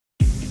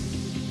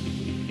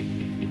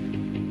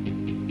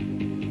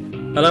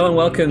Hello and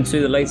welcome to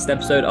the latest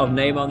episode of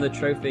Name on the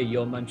Trophy,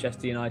 your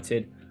Manchester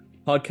United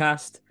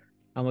podcast.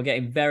 And we're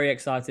getting very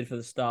excited for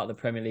the start of the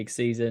Premier League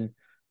season.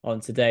 On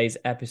today's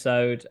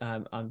episode,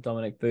 I'm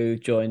Dominic Boo,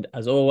 joined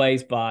as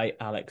always by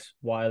Alex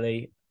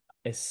Wiley.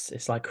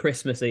 It's like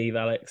Christmas Eve,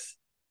 Alex.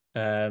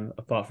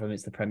 Apart from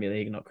it's the Premier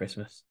League, not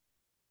Christmas.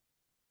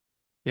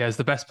 Yeah, it's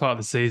the best part of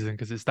the season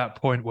because it's that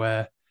point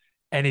where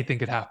anything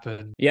could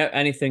happen. Yeah,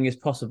 anything is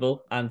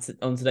possible. And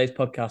on today's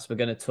podcast, we're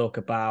going to talk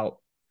about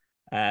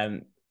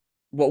um,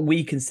 what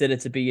we consider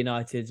to be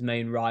United's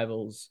main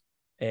rivals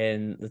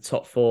in the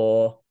top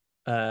four,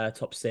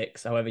 top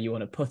six, however you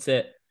want to put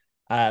it.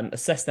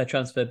 Assess their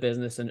transfer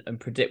business and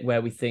predict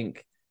where we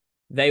think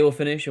they will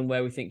finish and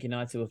where we think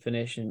United will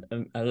finish, and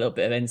a little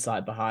bit of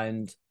insight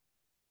behind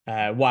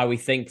why we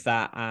think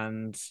that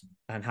and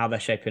how they're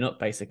shaping up,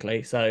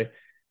 basically. So,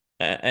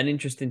 an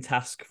interesting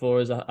task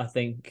for us, I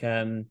think,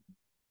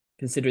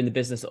 considering the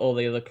business of all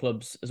the other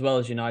clubs as well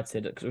as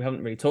United, because we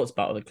haven't really talked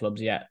about other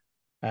clubs yet.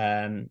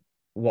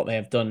 What they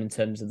have done in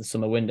terms of the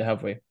summer window,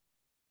 have we?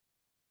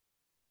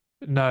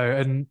 No,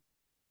 and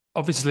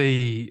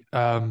obviously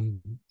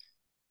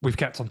we've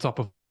kept on top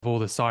of all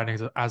the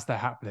signings as they're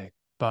happening,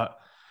 but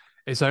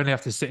it's only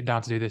after sitting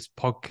down to do this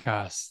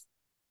podcast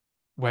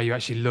where you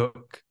actually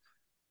look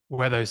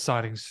where those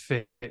signings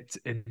fit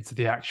into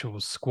the actual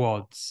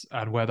squads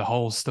and where the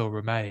holes still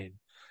remain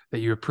that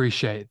you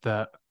appreciate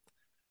that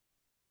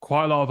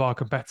quite a lot of our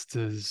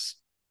competitors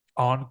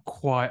aren't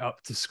quite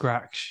up to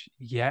scratch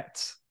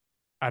yet.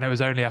 And it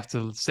was only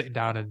after sitting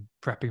down and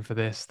prepping for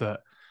this that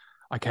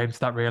I came to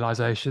that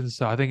realization.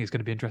 So I think it's going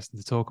to be interesting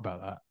to talk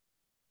about that.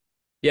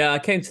 Yeah, I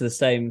came to the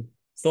same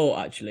thought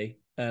actually.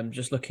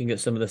 Just looking at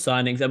some of the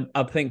signings,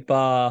 I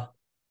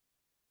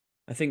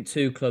think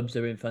two clubs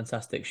are in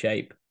fantastic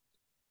shape,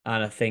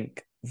 and I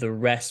think the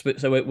rest.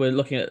 So we're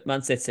looking at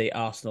Man City,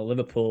 Arsenal,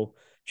 Liverpool,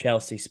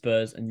 Chelsea,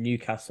 Spurs, and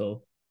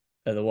Newcastle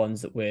are the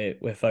ones that we're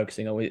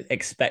focusing on. We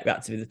expect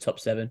that to be the top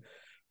seven.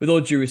 With all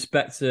due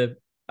respect to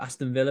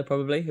Aston Villa,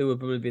 probably, who will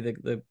probably be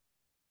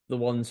the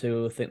ones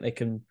who think they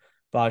can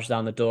barge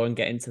down the door and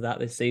get into that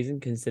this season,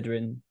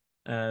 considering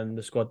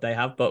the squad they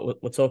have. But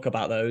we'll talk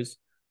about those.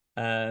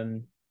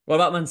 What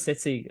about Man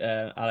City,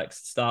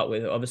 Alex? To start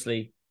with,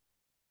 obviously,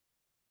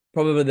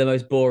 probably the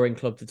most boring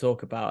club to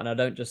talk about, and I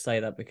don't just say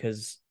that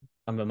because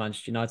I'm a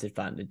Manchester United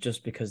fan. It's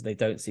just because they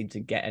don't seem to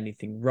get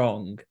anything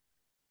wrong,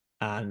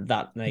 and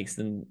that makes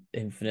them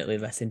infinitely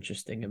less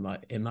interesting in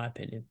my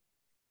opinion.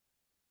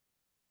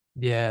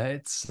 Yeah,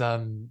 it's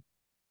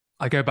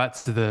I go back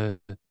to the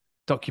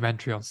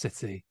documentary on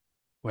City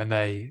when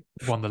they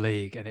won the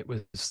league and it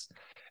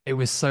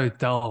was so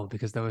dull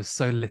because there was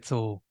so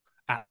little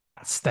at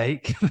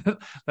stake.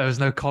 There was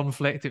no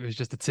conflict. It was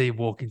just a team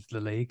walking to the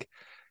league.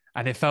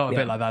 And it felt a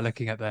bit Yeah, like that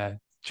looking at their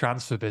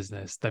transfer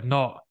business. They've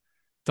not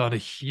done a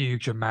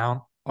huge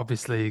amount.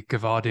 Obviously,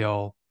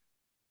 Gvardiol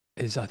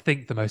is, I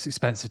think, the most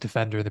expensive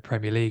defender in the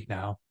Premier League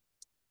now.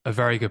 A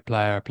very good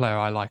player, a player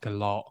I like a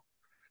lot.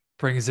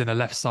 Brings in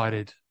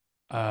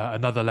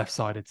another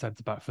left-sided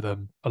centre back for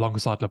them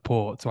alongside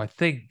Laporte. So I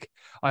think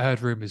I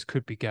heard rumours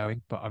could be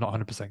going, but I'm not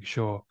 100%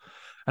 sure.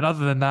 And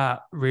other than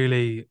that,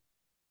 really,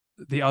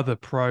 the other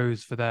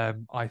pros for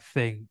them, I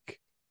think,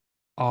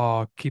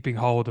 are keeping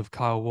hold of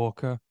Kyle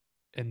Walker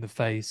in the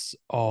face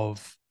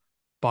of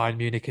Bayern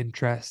Munich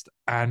interest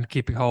and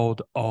keeping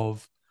hold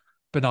of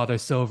Bernardo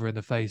Silva in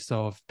the face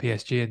of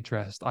PSG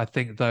interest. I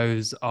think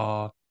those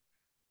are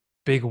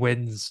big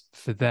wins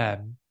for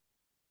them.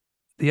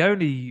 The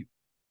only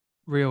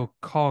real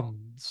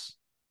cons,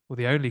 or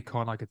the only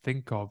con I could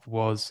think of,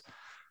 was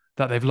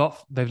that they've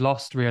lost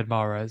Riyad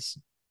Mahrez,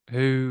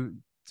 who,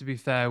 to be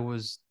fair,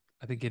 was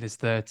I think in his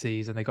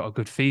 30s, and they got a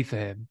good fee for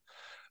him,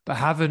 but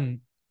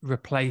haven't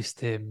replaced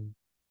him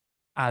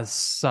as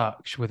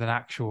such with an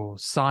actual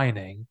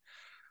signing.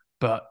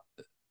 But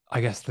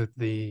I guess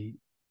the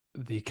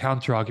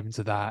counter argument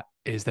to that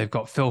is they've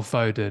got Phil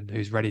Foden,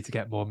 who's ready to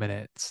get more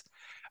minutes.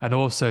 And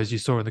also, as you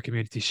saw in the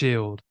Community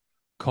Shield,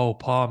 Cole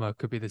Palmer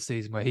could be the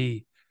season where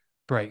he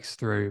breaks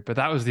through. But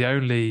that was the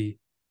only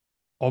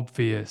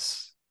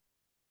obvious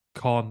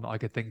con I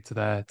could think to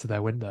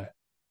their window.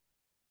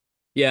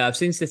 yeah, I've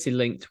seen City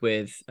linked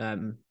with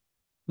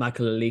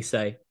Michael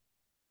Elise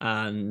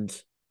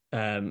and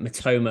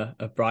Matoma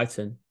of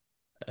Brighton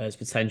as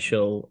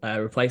potential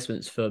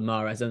replacements for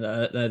Mahrez. And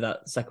I know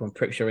that second one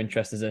pricks your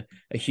interest as a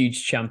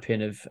huge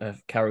champion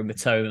of Karu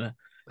Matoma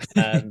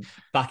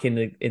back in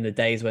the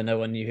days when no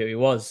one knew who he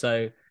was.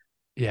 So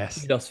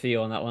Yes. kudos for you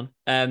on that one.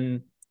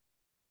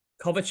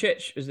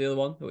 Kovacic is the other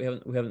one that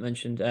we haven't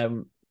mentioned.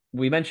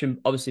 We mentioned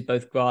obviously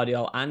both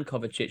Guardiola and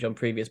Kovacic on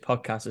previous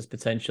podcasts as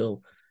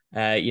potential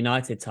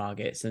United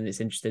targets, and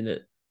it's interesting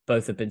that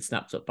both have been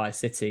snapped up by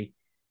City.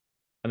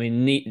 I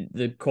mean,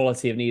 the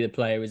quality of neither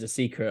player is a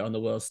secret on the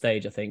world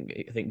stage. I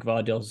think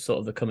Guardiola's sort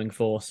of the coming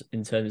force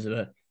in terms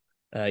of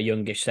a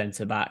youngish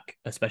centre back,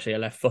 especially a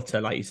left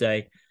footer, like you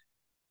say.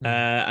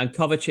 Mm. And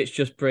Kovacic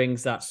just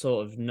brings that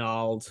sort of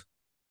gnarled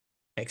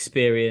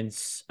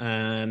experience,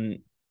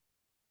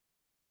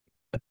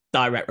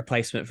 direct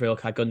replacement for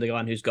Ilkay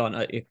Gundogan, who's gone.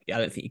 I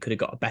don't think you could have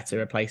got a better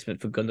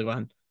replacement for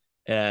Gundogan.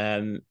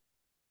 Um,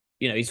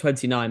 he's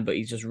 29, but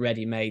he's just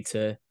ready made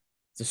to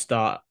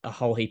start a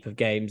whole heap of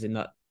games in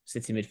that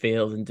City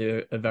midfield and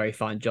do a very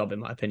fine job, in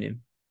my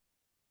opinion.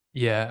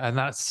 Yeah, and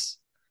that's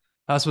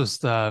what's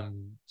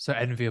so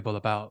enviable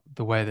about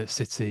the way that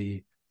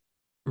City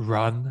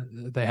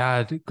run. They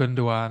had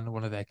Gundogan,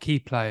 one of their key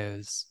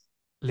players,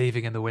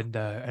 leaving in the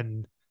window,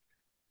 and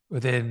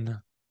within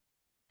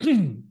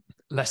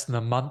less than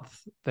a month,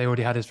 they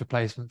already had his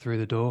replacement through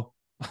the door.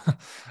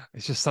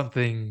 It's just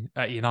something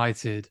at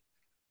United.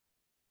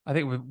 I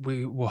think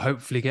we will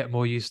hopefully get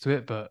more used to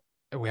it, but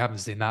we haven't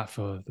seen that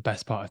for the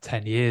best part of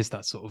 10 years,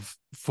 that sort of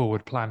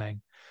forward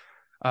planning.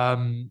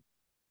 Um,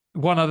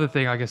 One other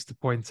thing, I guess, to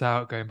point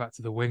out, going back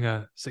to the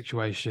winger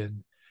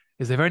situation,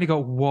 is they've only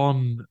got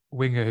one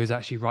winger who's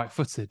actually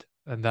right-footed,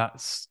 and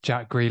that's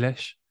Jack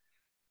Grealish.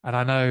 And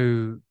I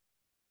know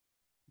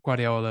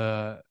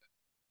Guardiola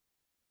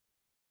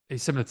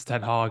is similar to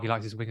Ten Hag. He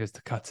likes his wingers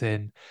to cut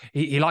in.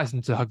 He likes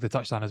them to hug the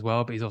touchline as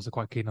well, but he's also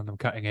quite keen on them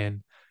cutting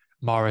in.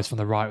 Mahrez from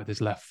the right with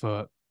his left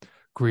foot,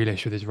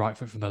 Grealish with his right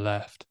foot from the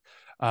left.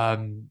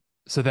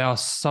 So they are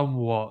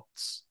somewhat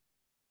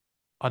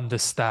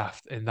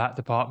understaffed in that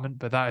department,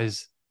 but that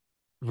is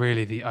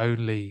really the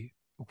only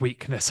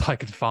weakness I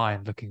could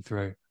find looking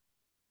through,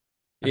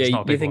 and Yeah, it's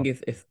not a you big think one.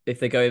 if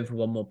they go in for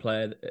one more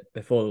player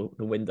before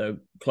the window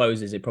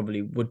closes, it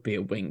probably would be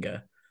a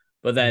winger.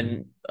 But Mm.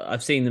 then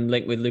I've seen them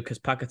linked with Lucas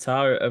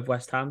Paquetá of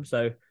West Ham,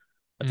 so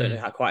I don't know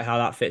Mm. quite how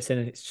that fits in.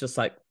 It's just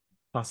like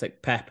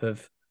classic Pep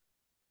of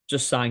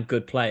just sign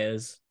good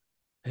players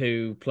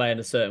who play in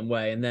a certain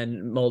way and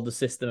then mold the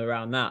system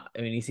around that.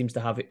 I mean, he seems to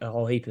have a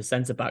whole heap of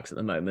centre backs at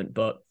the moment,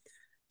 but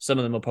some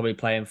of them will probably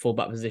play in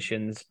fullback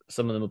positions.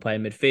 Some of them will play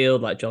in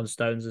midfield, like John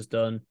Stones has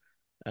done.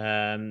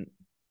 Um,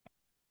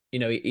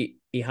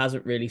 he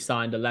hasn't really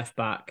signed a left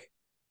back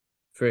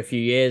for a few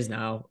years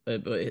now,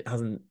 but it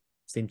hasn't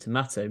seemed to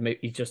matter.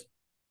 He just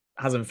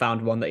hasn't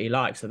found one that he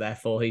likes, so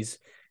therefore he's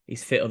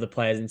fit other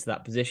players into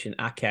that position.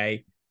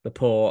 Ake,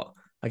 Laporte,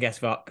 I guess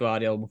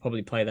Guardiola will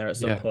probably play there at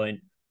some Yeah, point.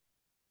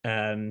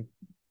 Um,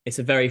 it's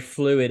a very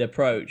fluid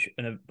approach,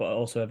 but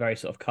also a very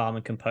sort of calm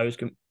and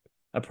composed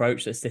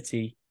approach that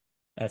City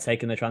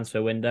take in the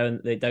transfer window,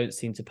 and they don't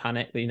seem to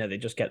panic. They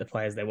just get the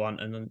players they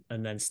want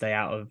and then stay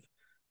out of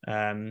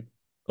um,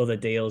 other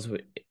deals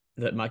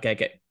that might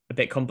get a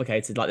bit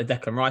complicated, like the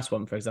Declan Rice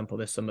one, for example.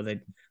 This summer they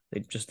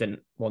just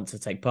didn't want to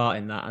take part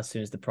in that as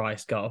soon as the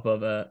price got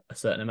above a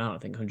certain amount. I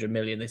think 100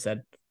 million. They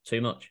said too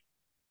much.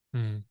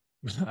 mm.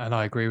 And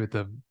I agree with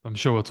them. I'm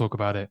sure we'll talk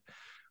about it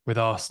with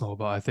Arsenal,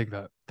 but I think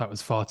that that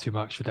was far too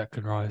much for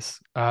Declan Rice.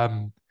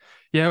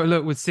 Yeah,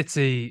 look, with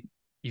City,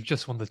 you've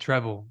just won the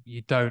treble.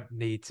 You don't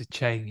need to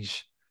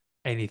change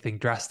anything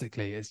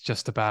drastically. It's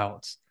just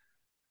about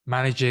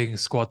managing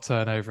squad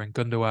turnover in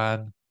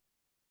Gundogan,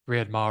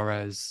 Riyad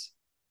Mahrez.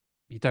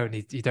 You don't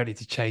need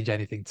to change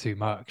anything too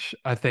much.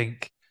 I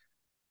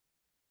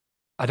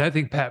don't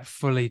think Pep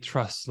fully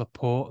trusts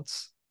Laporte,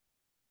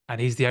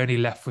 and he's the only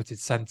left-footed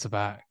centre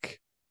back.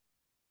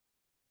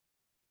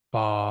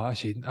 Bar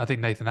actually, I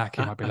think Nathan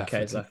Ake might be Ake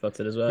is left-footed.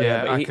 left-footed as well, yeah,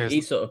 but Yeah, he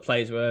Ake's sort of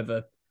plays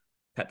wherever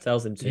Pep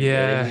tells him to.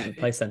 Really, he doesn't yeah, even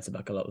play centre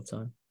back a lot of the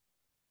time.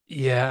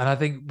 yeah, and I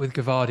think with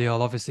Gvardiol,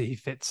 obviously he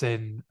fits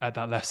in at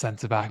that left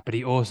centre back, but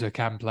he also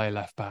can play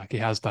left back. He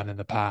has done in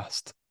the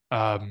past,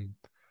 and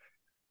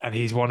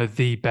he's one of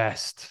the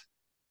best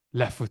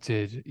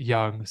left-footed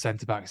young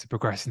centre backs at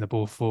progressing the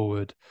ball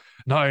forward,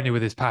 not only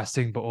with his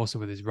passing but also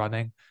with his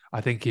running.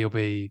 I think he'll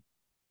be.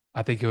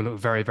 I think he'll look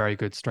very, very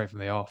good straight from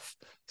the off.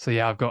 So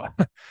yeah, I've got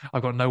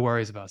I've got no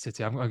worries about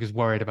City. I'm just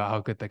worried about how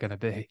good they're going to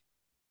be.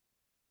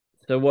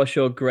 So, what's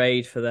your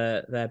grade for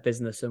their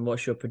business, and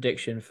what's your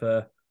prediction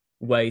for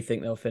where you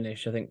think they'll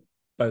finish? I think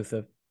both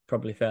are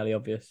probably fairly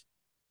obvious.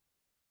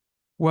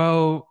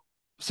 Well,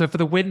 so for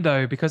the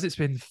window, because it's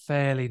been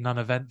fairly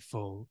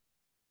non-eventful,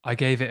 I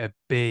gave it a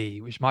B,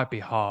 which might be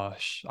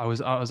harsh. I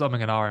was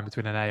umming and ahhing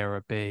between an A or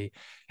a B.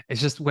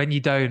 It's just when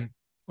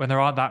there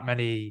aren't that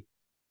many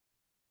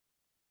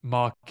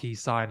marquee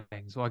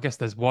signings. Well, I guess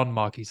there's one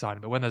marquee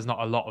signing, but when there's not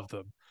a lot of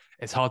them,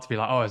 it's hard to be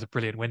like, oh, it's a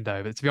brilliant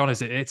window. But to be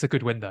honest, it's a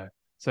good window.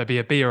 So it'd be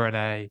a B or an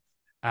A.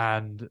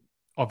 And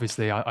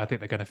obviously, I think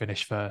they're going to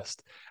finish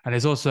first. And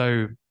it's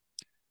also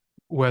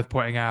worth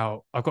pointing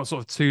out, I've got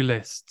sort of two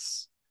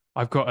lists.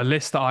 I've got a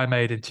list that I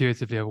made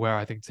intuitively of where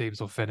I think teams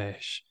will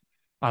finish.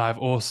 And I've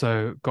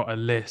also got a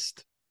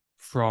list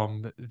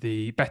from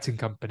the betting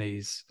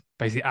companies,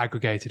 basically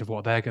aggregated of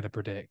what they're going to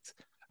predict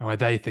and where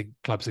they think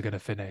clubs are going to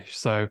finish.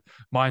 So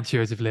my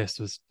intuitive list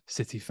was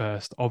City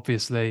first,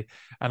 obviously.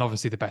 And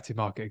obviously the betting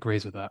market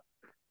agrees with that.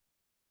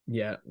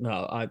 Yeah, no,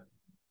 I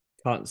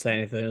can't say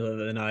anything other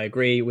than I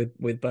agree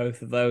with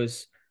both of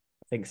those.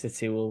 I think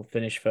City will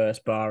finish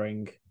first,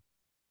 barring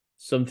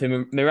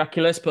something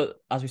miraculous. But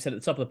as we said at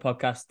the top of the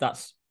podcast,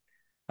 that's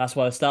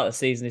why the start of the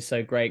season is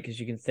so great because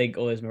you can think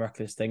all those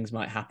miraculous things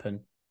might happen.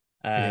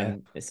 Yeah.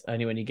 It's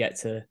only when you get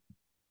to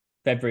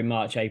February,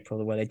 March,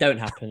 April where they don't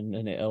happen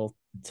and it all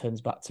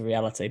turns back to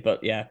reality.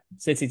 But yeah,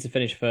 City to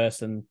finish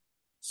first and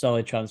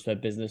solid transfer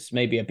business,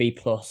 maybe a B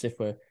plus if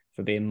we're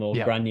for being more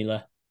Yeah.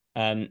 granular.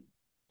 Um,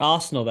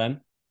 Arsenal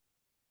then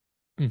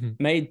Mm-hmm.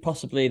 made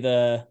possibly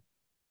the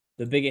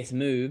biggest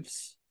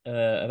moves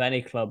of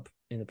any club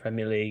in the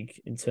Premier League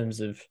in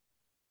terms of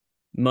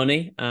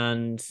money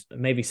and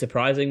maybe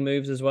surprising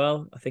moves as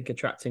well. I think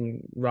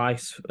attracting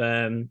Rice.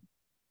 To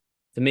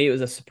me, it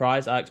was a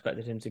surprise. I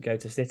expected him to go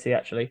to City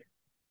actually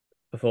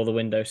before the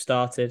window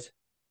started,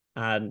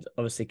 and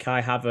obviously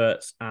Kai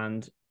Havertz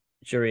and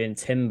Jurriën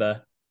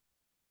Timber,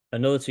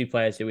 another two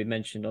players who we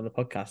mentioned on the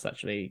podcast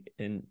actually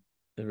in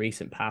the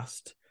recent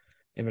past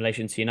in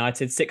relation to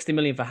United. 60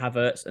 million for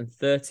Havertz and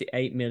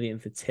 38 million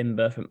for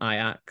Timber from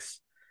Ajax,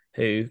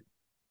 who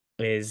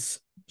is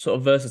sort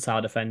of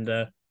versatile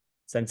defender,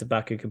 centre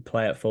back who can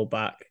play at full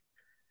back.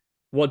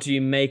 What do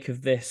you make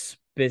of this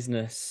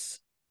business?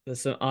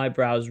 There's some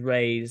eyebrows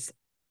raised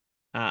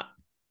at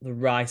the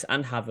Rice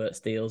and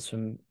Havertz deals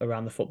from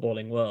around the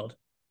footballing world.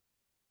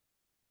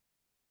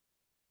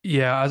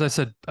 Yeah, as I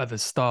said at the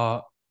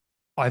start,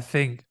 I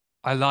think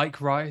I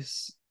like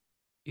Rice.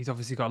 He's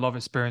obviously got a lot of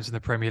experience in the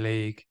Premier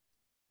League.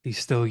 He's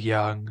still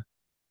young.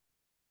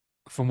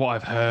 From what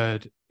I've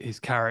heard, his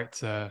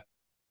character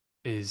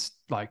is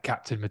like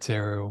captain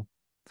material.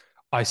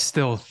 I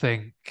still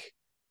think,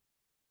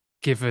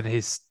 given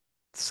his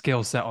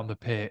skill set on the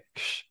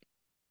pitch,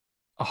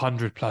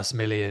 100+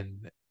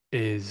 million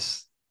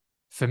is,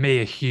 for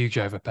me, a huge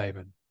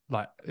overpayment,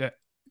 like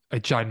a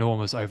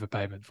ginormous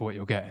overpayment for what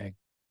you're getting.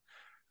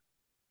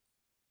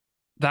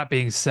 That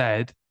being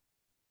said,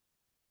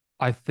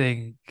 I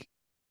think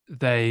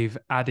they've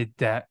added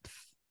depth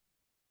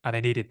and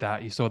they needed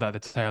that. You saw that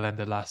at the tail end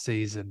of last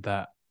season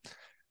that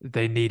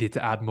they needed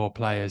to add more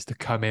players to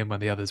come in when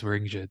the others were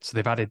injured. So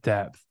they've added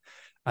depth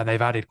and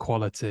they've added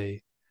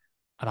quality.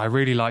 And I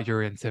really like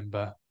Jurriën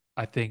Timber.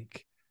 I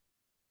think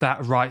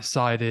that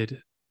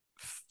right-sided,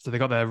 so they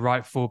got their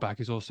right fullback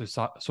who's also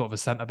sort of a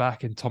centre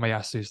back in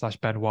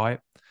Tomiyasu/Ben White,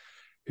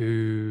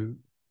 who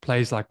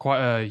plays like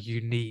quite a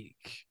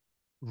unique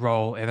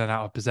role in and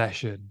out of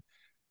possession.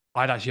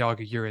 I'd actually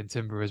argue Jurriën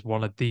Timber is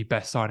one of the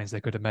best signings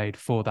they could have made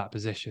for that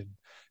position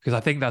because I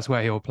think that's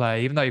where he'll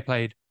play. Even though he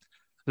played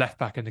left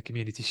back in the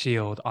Community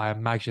Shield, I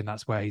imagine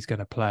that's where he's going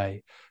to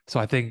play. So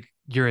I think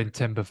Jurriën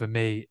Timber for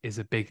me is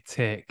a big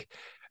tick.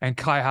 And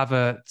Kai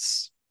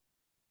Havertz,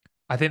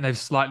 I think they've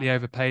slightly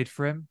overpaid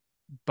for him.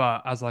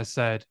 But as I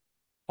said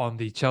on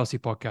the Chelsea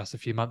podcast a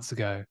few months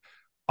ago,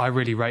 I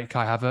really rate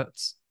Kai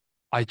Havertz.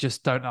 I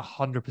just don't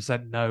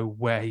 100% know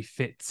where he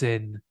fits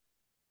in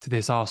to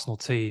this Arsenal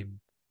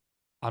team.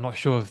 I'm not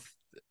sure if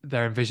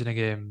they're envisioning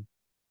him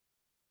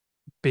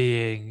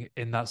being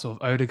in that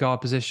sort of Odegaard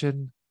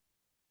position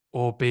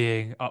or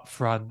being up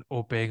front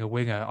or being a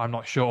winger. I'm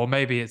not sure. Or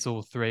maybe it's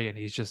all three and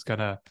he's just going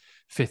to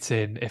fit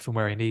in if and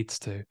where he needs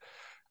to.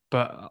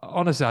 But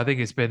honestly, I think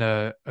it's been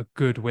a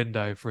good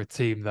window for a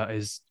team that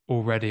is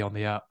already on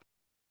the up.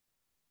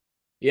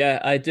 Yeah,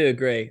 I do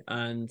agree.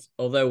 And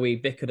although we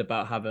bickered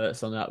about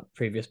Havertz on that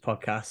previous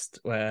podcast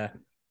where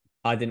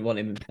I didn't want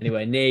him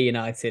anywhere near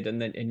United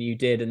and you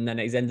did, and then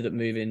he's ended up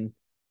moving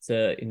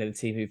to the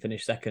team who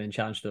finished second and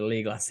challenged for the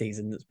league last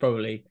season. That's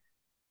probably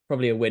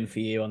a win for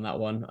you on that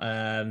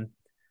one.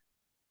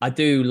 I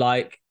do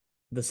like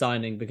the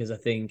signing because I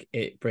think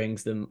it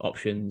brings them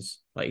options,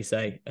 like you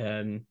say.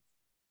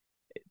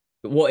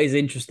 What is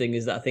interesting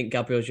is that I think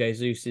Gabriel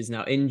Jesus is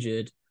now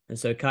injured, and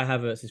so Kai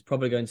Havertz is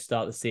probably going to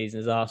start the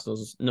season as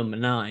Arsenal's number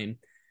 9,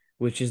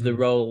 which is the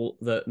role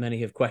that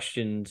many have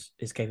questioned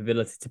his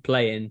capability to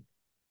play in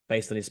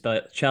based on his spell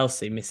at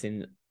Chelsea,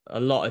 missing a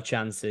lot of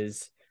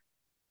chances.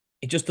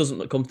 He just doesn't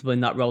look comfortable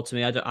in that role to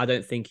me. I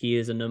don't think he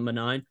is a number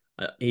 9.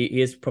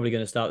 He is probably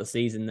going to start the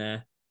season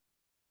there.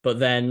 But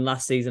then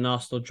last season,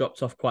 Arsenal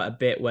dropped off quite a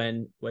bit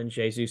when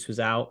Jesus was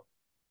out.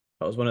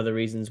 That was one of the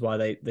reasons why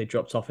they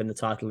dropped off in the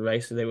title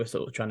race. So they were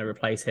sort of trying to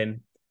replace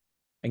him.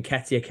 And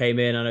Ketia came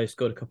in. I know he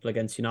scored a couple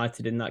against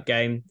United in that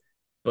game,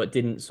 but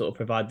didn't sort of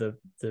provide the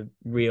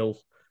real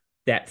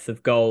depth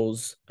of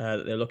goals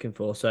that they're looking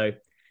for. So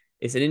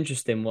it's an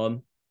interesting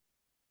one.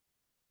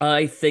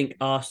 I think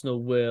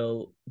Arsenal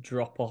will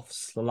drop off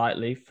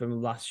slightly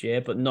from last year,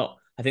 but not.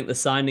 I think the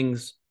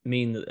signings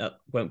mean that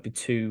won't be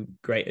too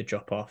great a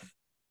drop off.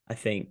 I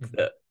think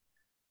that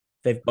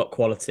they've got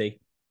quality,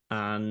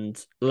 and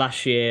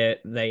last year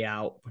they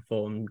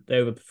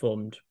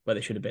overperformed where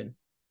they should have been.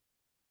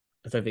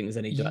 I don't think there's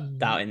any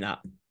doubt in that.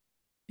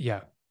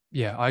 Yeah,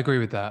 yeah, I agree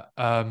with that.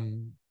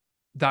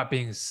 That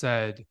being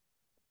said,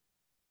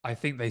 I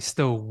think they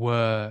still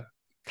were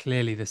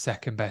clearly the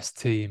second best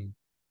team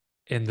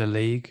in the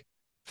league.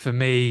 For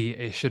me,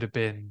 it should have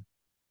been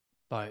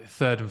like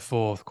third and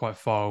fourth, quite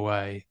far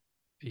away.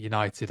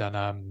 United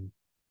and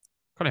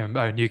can't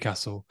even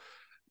Newcastle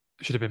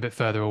should have been a bit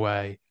further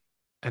away.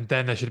 And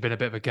then there should have been a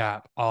bit of a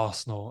gap,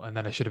 Arsenal, and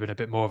then there should have been a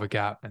bit more of a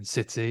gap, and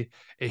City.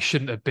 It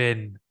shouldn't have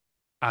been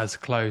as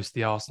close,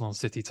 the Arsenal and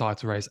City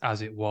title race,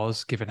 as it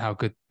was, given how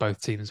good both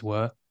teams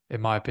were,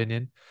 in my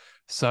opinion.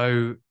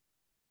 So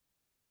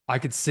I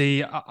could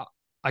see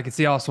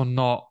Arsenal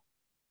not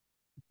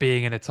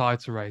being in a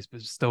title race,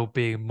 but still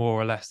being more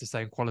or less the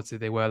same quality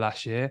they were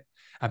last year.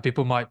 And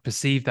people might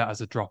perceive that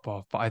as a drop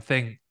off. But I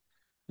think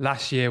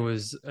last year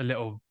was a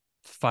little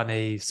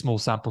funny, small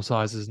sample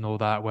sizes and all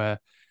that, where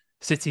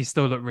City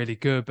still looked really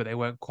good, but they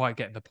weren't quite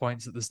getting the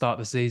points at the start of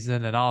the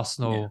season. And Yeah.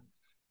 Arsenal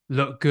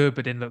looked good,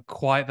 but didn't look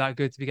quite that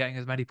good to be getting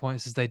as many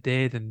points as they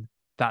did. And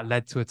that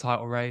led to a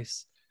title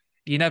race.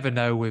 You never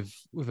know with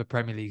a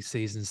Premier League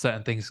season,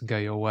 certain things can go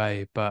your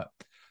way. But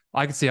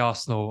I can see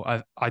Arsenal,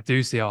 I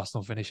do see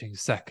Arsenal finishing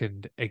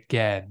second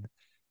again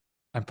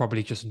and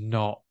probably just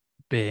not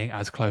being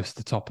as close to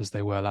the top as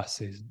they were last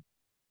season.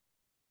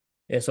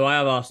 Yeah, so I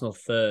have Arsenal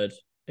third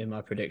in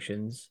my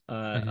predictions. I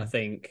Mm-hmm.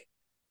 think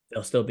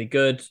they'll still be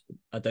good.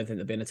 I don't think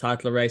they'll be in a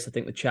title race. I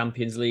think the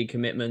Champions League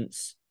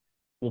commitments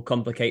will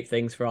complicate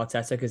things for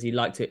Arteta because he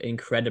liked an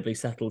incredibly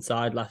settled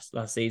side last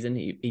season.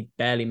 He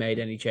barely made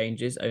any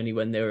changes, only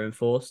when they were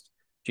enforced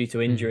due to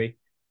Mm-hmm. injury.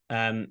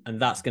 And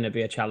that's going to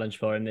be a challenge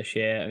for him this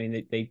year. I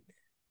mean,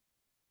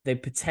 they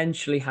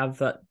potentially have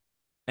that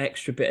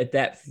extra bit of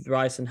depth with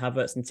Rice and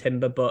Havertz and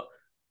Timber, but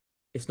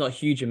it's not a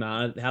huge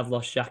amount. They have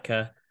lost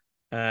Xhaka,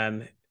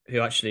 who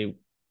actually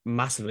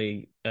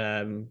massively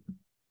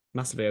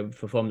massively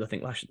overperformed. I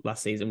think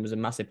last season was a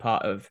massive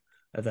part of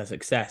their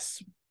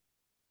success,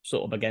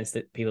 sort of against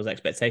people's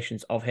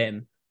expectations of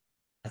him.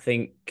 I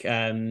think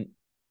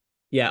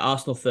yeah,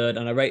 Arsenal third,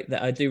 and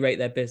I do rate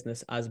their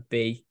business as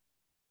B.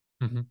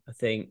 Mm-hmm. I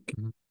think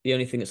Mm-hmm. the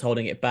only thing that's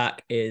holding it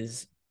back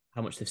is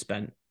how much they've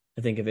spent.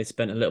 I think if they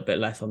spent a little bit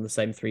less on the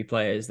same three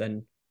players,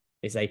 then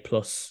it's A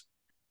plus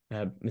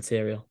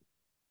material.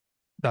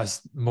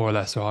 That's more or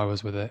less where I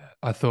was with it.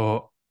 I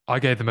thought I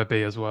gave them a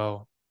B as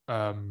well.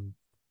 Um,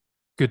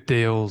 Good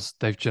deals.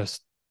 They've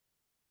just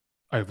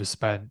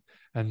overspent.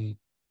 And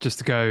just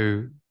to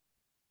go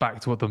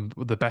back to what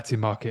the betting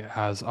market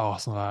has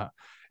Arsenal at,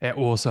 it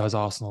also has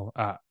Arsenal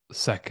at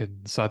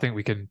second. So I think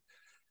we can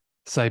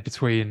say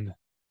between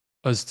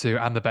us two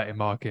and the betting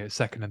market,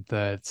 second and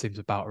third seems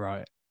about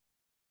right.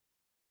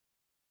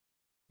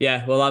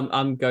 Yeah, well,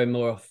 I'm going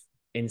more off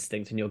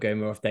instinct, and you're going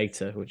more off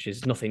data, which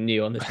is nothing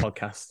new on this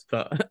podcast.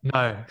 But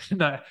No,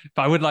 no.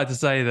 But I would like to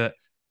say that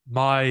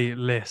my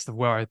list of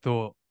where I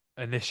thought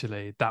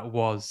initially that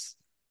was,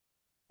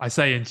 I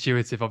say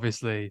intuitive,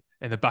 obviously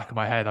in the back of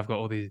my head, I've got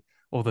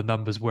all the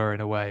numbers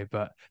whirring away,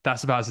 but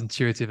that's about as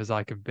intuitive as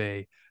I can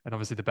be. And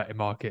obviously the betting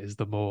market is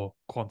the more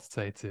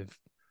quantitative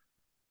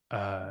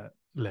uh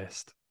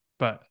list.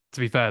 But to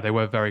be fair, they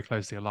were very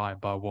closely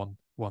aligned by one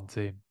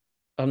team.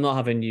 I'm not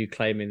having you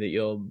claiming that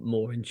you're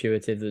more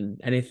intuitive than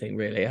anything,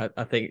 really.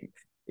 I think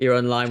you're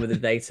online with the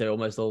data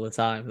almost all the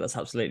time. That's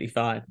absolutely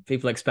fine.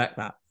 People expect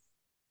that.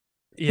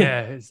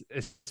 Yeah,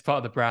 it's part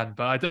of the brand,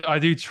 but I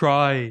do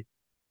try.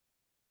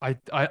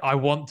 I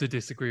want to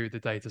disagree with the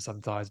data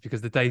sometimes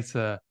because the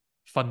data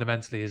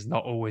fundamentally is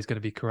not always going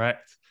to be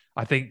correct.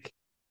 I think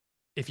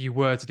if you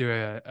were to do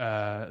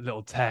a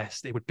little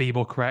test, it would be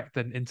more correct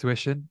than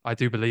intuition. I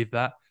do believe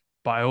that,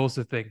 but I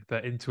also think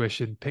that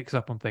intuition picks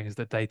up on things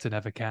that data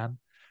never can.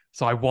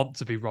 So I want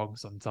to be wrong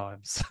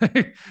sometimes.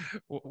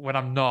 When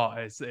I'm not,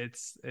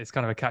 it's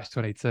kind of a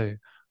catch-22.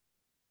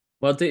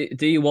 Well, do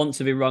you want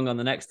to be wrong on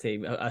the next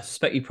team? I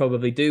suspect you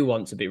probably do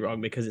want to be wrong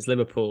because it's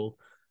Liverpool.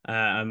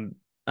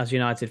 As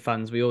United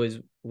fans, we always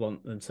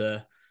want them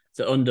to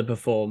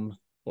underperform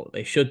what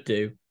they should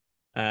do.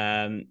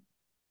 Um,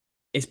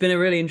 it's been a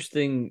really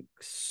interesting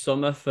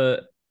summer for.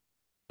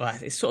 Well,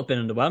 it's sort of been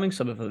an underwhelming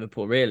summer for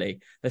Liverpool.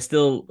 Really, they're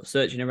still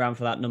searching around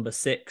for that number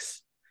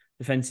six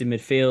defensive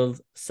midfield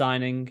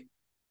signing,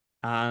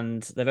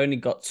 and they've only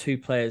got two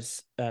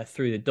players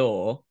through the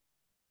door.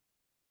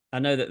 I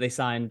know that they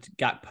signed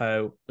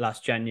Gakpo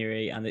last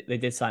January, and they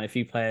did sign a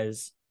few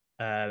players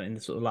in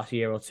the sort of last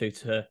year or two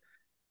to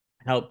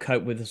help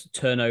cope with the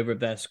turnover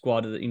of their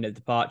squad. You know,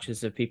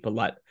 departures of people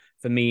like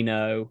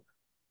Firmino,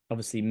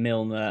 obviously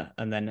Milner,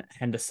 and then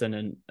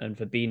Henderson and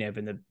Fabinho have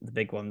been the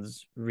big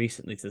ones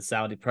recently to the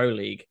Saudi Pro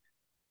League.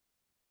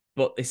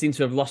 But they seem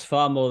to have lost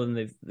far more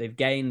than they've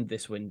gained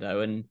this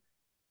window. And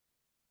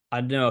I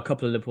know a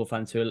couple of Liverpool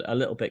fans who are a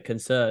little bit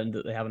concerned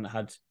that they haven't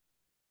had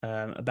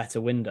a better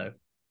window.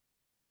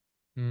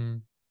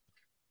 Mm.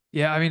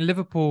 Yeah, I mean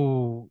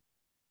Liverpool,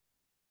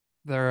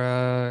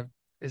 they're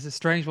it's a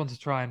strange one to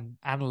try and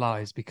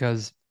analyze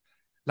because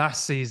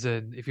last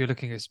season, if you're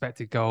looking at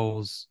expected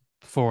goals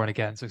for and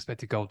against,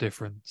 expected goal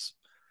difference,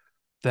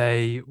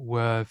 they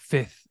were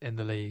fifth in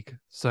the league.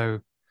 So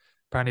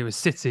apparently it was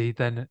City,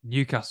 then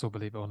Newcastle,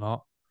 believe it or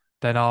not,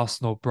 then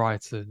Arsenal,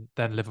 Brighton,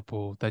 then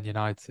Liverpool, then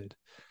United.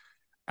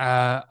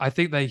 I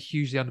think they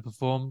hugely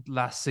underperformed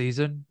last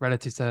season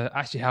relative to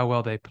actually how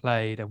well they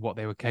played and what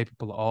they were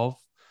capable of.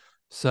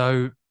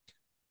 So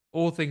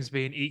all things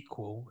being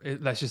equal,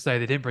 let's just say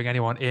they didn't bring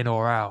anyone in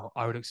or out,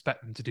 I would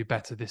expect them to do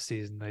better this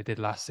season than they did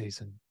last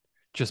season,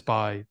 just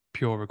by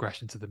pure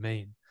regression to the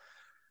mean.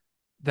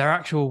 Their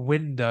actual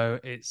window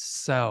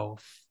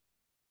itself,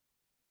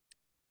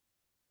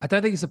 I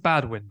don't think it's a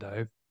bad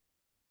window.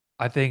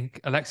 I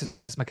think Alexis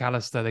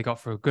McAllister, they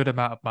got for a good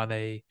amount of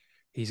money.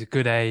 He's a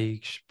good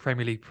age,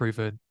 Premier League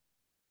proven,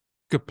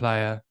 good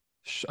player.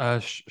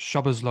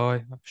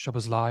 Szoboszlai.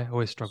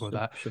 Always struggle with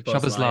that. Shabozlai. Yeah,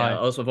 Szoboszlai.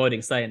 I was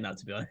avoiding saying that,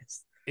 to be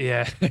honest.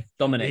 Yeah,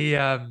 Dominic. he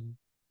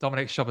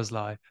Dominic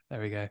Szoboszlai.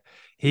 There we go.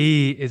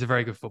 He is a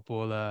very good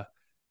footballer.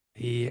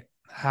 He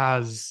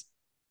has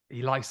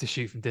he likes to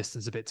shoot from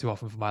distance a bit too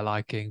often for my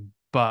liking,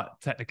 but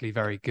technically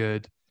very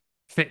good.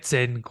 Fits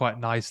in quite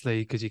nicely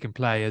because he can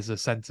play as a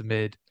centre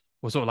mid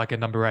or sort of like a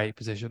number 8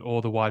 position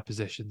or the wide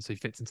position, so he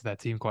fits into their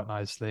team quite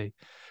nicely.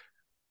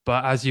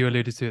 But as you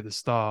alluded to at the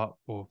start,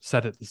 or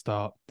said at the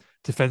start,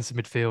 defensive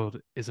midfield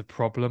is a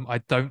problem. I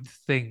don't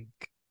think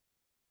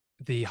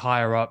the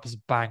higher ups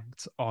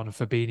banked on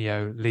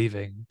Fabinho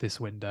leaving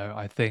this window.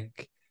 I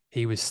think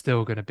he was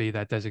still going to be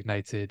their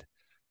designated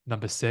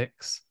number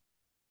 6.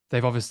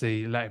 They've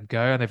obviously let him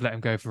go, and they've let him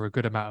go for a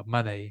good amount of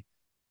money,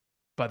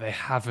 but they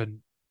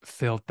haven't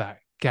filled that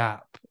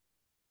gap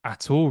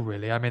at all,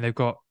 really. I mean, they've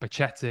got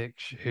Bacetic,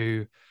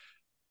 who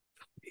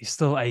he's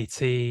still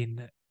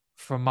 18.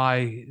 From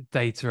my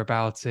data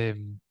about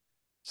him,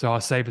 so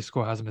our Sabre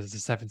score has him as a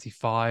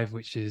 75,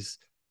 which is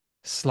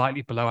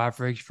slightly below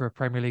average for a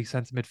Premier League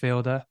centre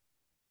midfielder.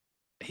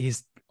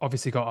 He's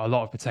obviously got a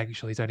lot of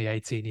potential. He's only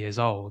 18 years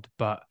old,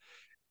 but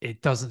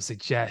it doesn't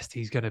suggest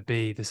he's going to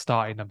be the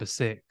starting number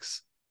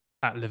 6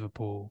 at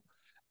Liverpool.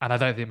 And I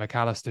don't think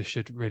McAllister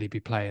should really be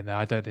playing there.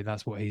 I don't think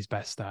that's what he's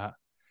best at.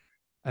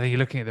 I think you're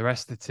looking at the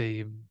rest of the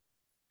team.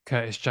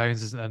 Curtis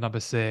Jones isn't a number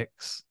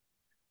 6.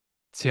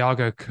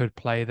 Thiago could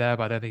play there,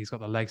 but I don't think he's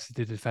got the legs to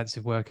do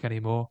defensive work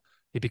anymore.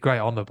 He'd be great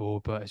on the ball,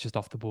 but it's just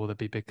off the ball there'd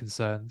be big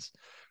concerns.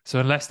 So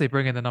unless they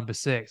bring in the number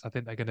 6, I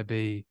think they're going to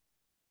be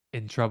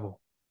in trouble.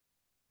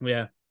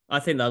 Yeah, I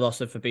think that loss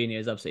of Fabinho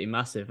is absolutely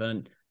massive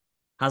and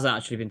hasn't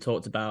actually been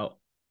talked about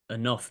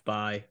enough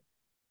by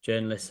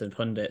journalists and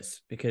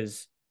pundits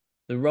because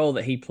the role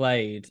that he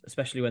played,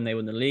 especially when they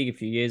won the league a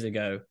few years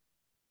ago,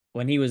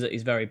 when he was at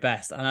his very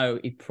best, I know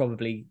he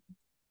probably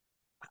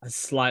has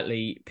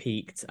slightly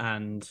peaked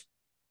and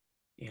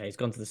yeah, he's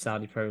gone to the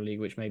Saudi Pro League,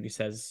 which maybe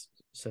says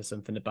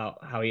something about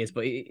how he is,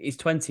 but he's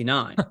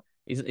 29.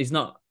 He's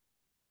not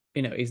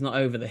he's not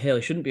over the hill.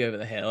 He shouldn't be over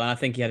the hill. And I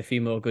think he had a few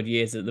more good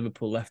years at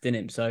Liverpool left in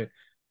him. So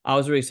I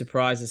was really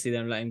surprised to see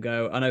them let him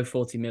go. I know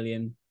 40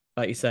 million,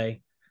 like you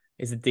say,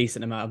 is a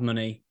decent amount of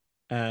money.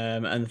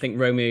 And I think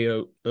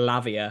Romeo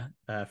Lavia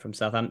from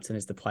Southampton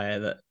is the player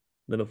that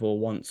Liverpool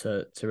want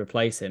to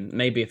replace him.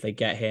 Maybe if they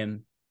get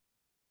him,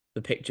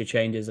 the picture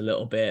changes a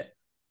little bit.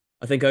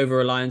 I think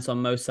over-reliance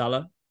on Mo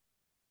Salah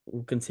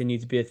will continue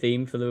to be a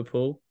theme for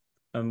Liverpool.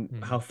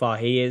 How far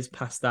he is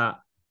past that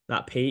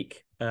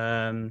peak.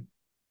 I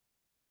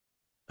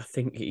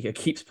think he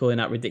keeps pulling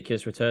out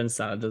ridiculous returns,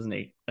 Salah, doesn't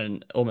he?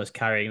 And almost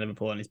carrying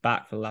Liverpool on his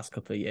back for the last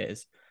couple of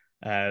years.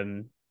 But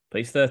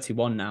he's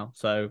 31 now.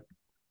 So,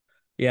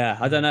 yeah,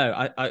 I don't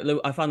know.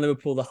 I find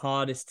Liverpool the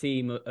hardest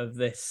team of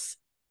this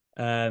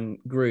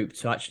group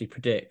to actually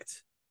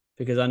predict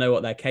because I know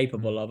what they're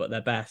capable of at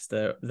their best.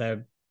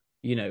 They're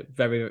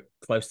very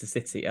close to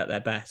City at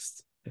their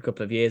best a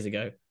couple of years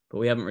ago, but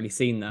we haven't really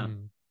seen that.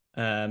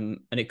 And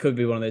it could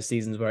be one of those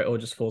seasons where it all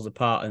just falls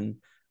apart and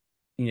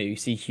you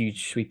see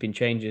huge sweeping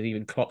changes,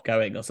 even Klopp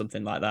going or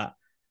something like that.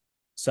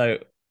 So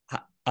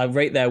I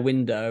rate their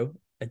window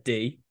a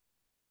D.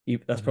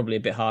 That's probably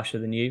a bit harsher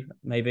than you,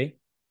 maybe.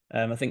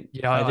 I think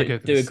I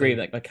do agree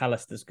that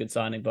McAllister's a good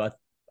signing, but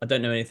I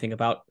don't know anything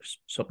about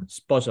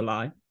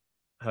Szoboszlai.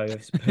 How you're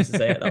supposed to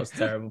say it? That was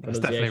terrible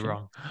pronunciation. That's definitely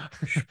wrong.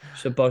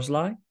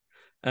 Szoboszlai.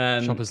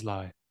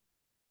 Szoboszlai.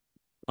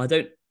 I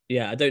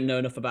don't know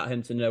enough about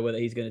him to know whether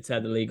he's going to tear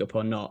the league up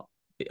or not.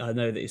 I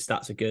know that his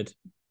stats are good.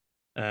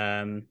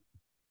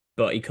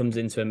 But he comes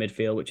into a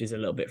midfield which is a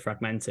little bit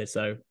fragmented.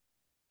 So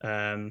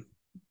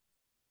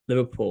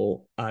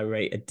Liverpool, I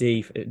rate a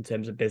D in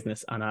terms of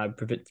business, and I'm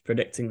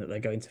predicting that they're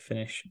going to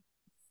finish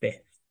 5th.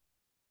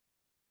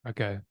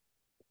 Okay.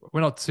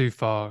 We're not too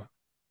far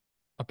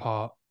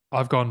apart.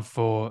 I've gone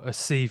for a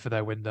C for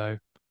their window.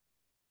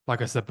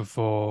 Like I said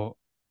before,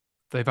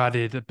 they've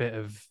added a bit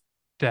of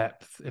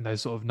depth in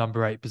those sort of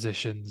number 8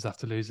 positions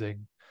after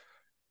losing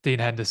Dean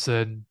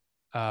Henderson.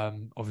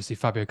 Obviously,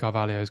 Fabio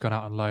Carvalho has gone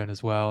out on loan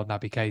as well.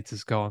 Naby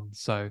Keita's gone.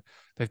 So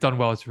they've done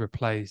well to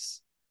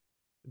replace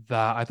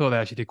that. I thought they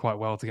actually did quite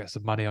well to get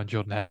some money on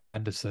Jordan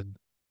Henderson,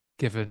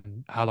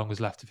 given how long was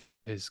left of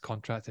his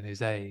contract and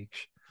his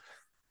age.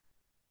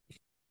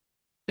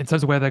 In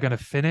terms of where they're going to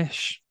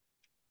finish,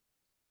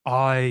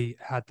 I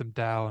had them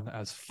down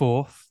as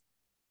 4th.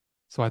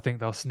 So I think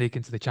they'll sneak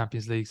into the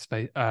Champions League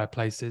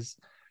places.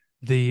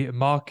 The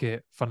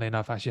market, funnily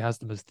enough, actually has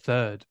them as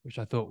 3rd, which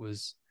I thought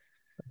was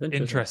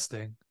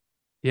interesting.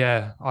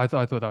 Yeah, I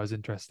thought that was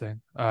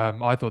interesting.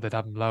 I thought they'd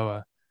have them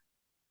lower.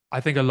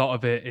 I think a lot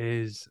of it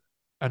is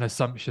an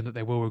assumption that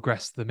they will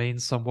regress to the mean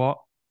somewhat,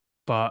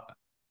 but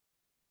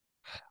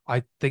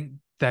I think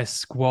their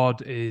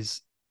squad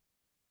is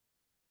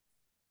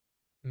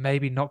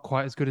maybe not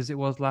quite as good as it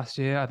was last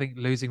year. I think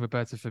losing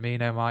Roberto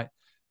Firmino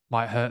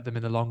might hurt them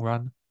in the long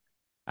run.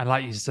 And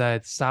like you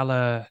said,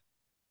 Salah,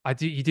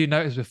 you do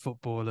notice with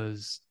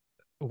footballers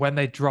when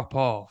they drop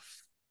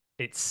off,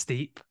 it's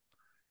steep.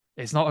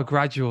 It's not a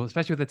gradual,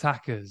 especially with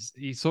attackers.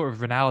 He's sort of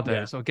Ronaldo.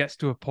 Yeah. It sort of gets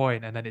to a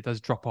point and then it does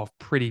drop off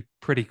pretty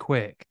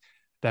quick.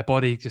 Their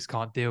body just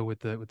can't deal with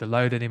the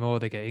load anymore.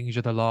 They get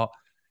injured a lot.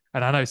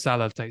 And I know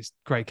Salah takes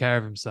great care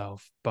of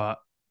himself, but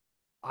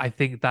I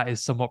think that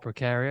is somewhat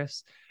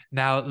precarious.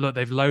 Now, look,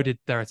 they've loaded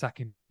their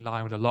attacking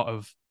line with a lot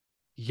of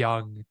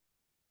young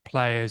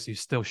players who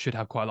still should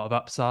have quite a lot of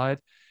upside.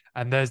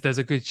 And there's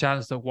a good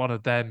chance that one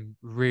of them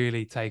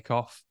really take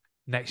off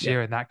next Yeah.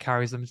 year and that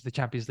carries them to the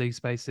Champions League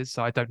spaces.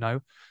 So I don't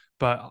know.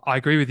 But I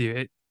agree with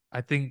you.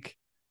 I think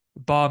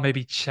bar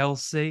maybe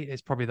Chelsea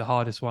is probably the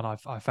hardest one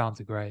I found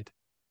to grade.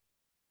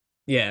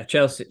 Yeah,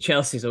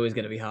 Chelsea's always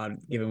going to be hard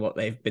given what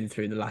they've been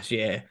through the last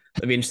year.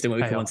 It'll be interesting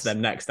when we come on to Chaos.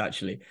 them next,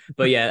 actually.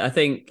 But yeah, I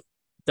think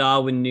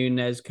Darwin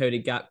Núñez,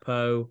 Cody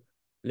Gakpo,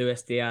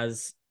 Luis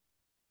Diaz,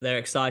 they're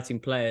exciting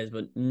players,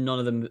 but none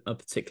of them are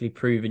particularly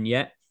proven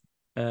yet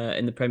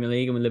in the Premier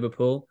League and with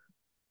Liverpool.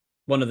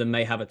 One of them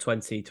may have a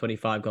 20,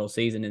 25 goal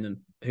season in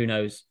them. Who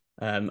knows?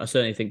 I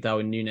certainly think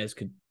Darwin Núñez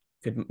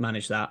could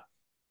manage that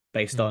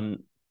based Mm.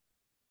 on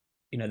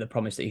the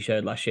promise that he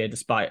showed last year,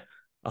 despite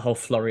a whole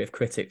flurry of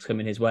critics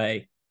coming his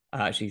way.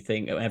 I actually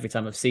think every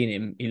time I've seen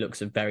him, he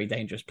looks a very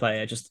dangerous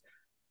player, just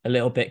a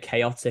little bit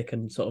chaotic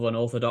and sort of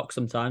unorthodox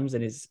sometimes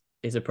in his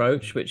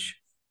approach, Mm. which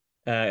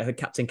I think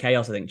Captain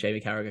Chaos, I think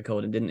Jamie Carragher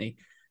called him, didn't he?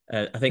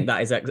 I think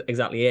that is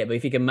exactly it. But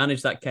if he can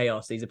manage that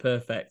chaos, he's a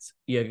perfect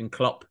Jurgen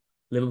Klopp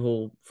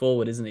Liverpool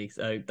forward, isn't he?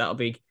 So I think that'll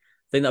be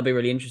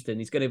really interesting.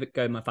 He's going to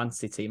go in my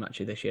fantasy team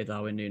actually this year,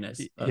 Darwin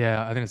Núñez.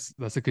 Yeah, I think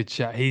that's a good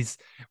chat.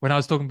 When I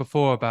was talking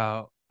before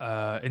about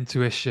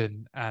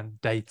intuition and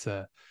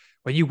data,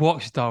 when you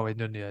watch Darwin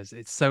Nunez,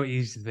 it's so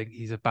easy to think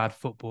he's a bad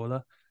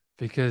footballer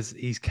because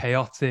he's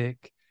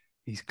chaotic,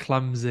 he's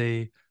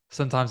clumsy,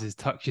 sometimes his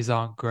touches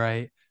aren't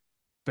great.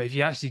 But if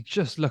you actually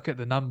just look at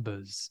the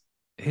numbers,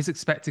 his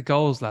expected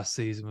goals last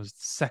season was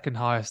second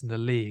highest in the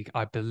league,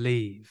 I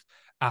believe,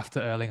 after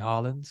Erling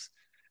Haaland's.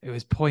 It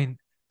was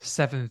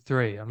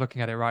 0.73. I'm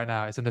looking at it right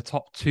now. It's in the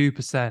top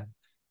 2%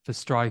 for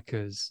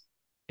strikers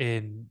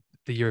in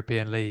the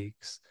European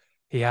leagues.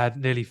 He had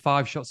nearly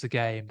 5 shots a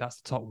game.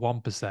 That's the top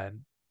 1%.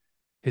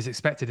 His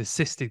expected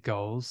assisted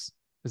goals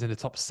was in the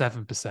top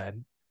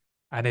 7%.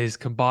 And his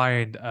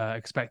combined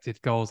expected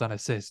goals and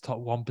assists, top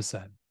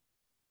 1%.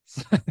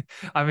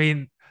 I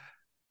mean,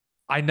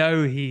 I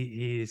know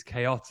he is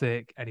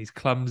chaotic and he's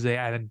clumsy.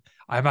 And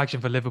I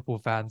imagine for Liverpool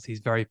fans, he's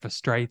very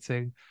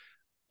frustrating.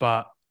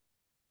 But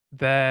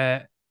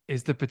there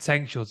is the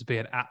potential to be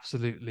an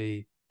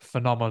absolutely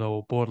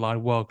phenomenal,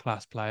 borderline world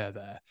class player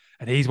there.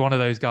 And he's one of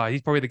those guys.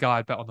 He's probably the guy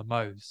I'd bet on the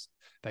most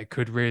that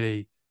could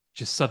really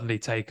just suddenly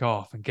take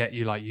off and get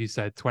you, like you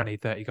said, 20,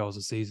 30 goals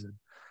a season.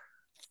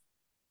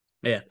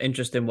 Yeah,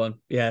 interesting one.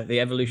 Yeah,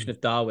 the evolution Mm,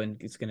 of Darwin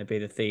is going to be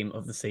the theme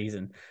of the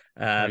season.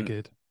 very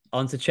good.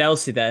 On to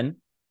Chelsea then.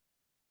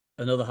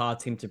 Another hard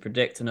team to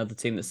predict, another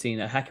team that's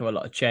seen a heck of a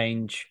lot of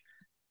change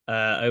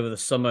over the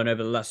summer and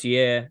over the last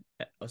year.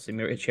 Obviously,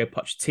 Mauricio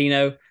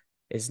Pochettino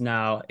is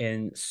now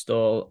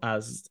installed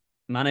as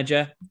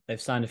manager.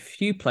 They've signed a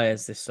few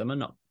players this summer,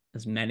 not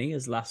as many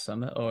as last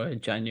summer or in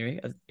January.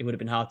 It would have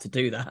been hard to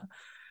do that.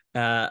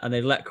 And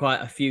they've let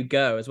quite a few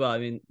go as well. I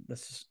mean,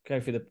 let's just go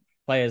through the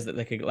players that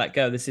they could let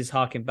go. This is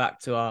harking back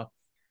to our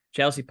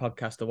Chelsea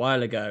podcast a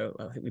while ago.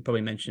 I think we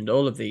probably mentioned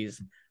all of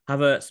these.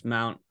 Havertz,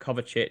 Mount,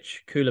 Kovacic,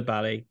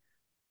 Koulibaly,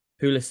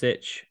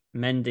 Pulisic,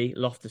 Mendy,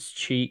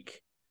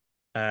 Loftus-Cheek,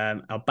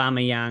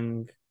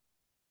 Aubameyang,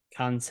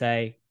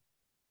 Kante,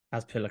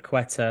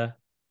 Azpilicueta,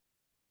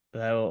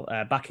 they're all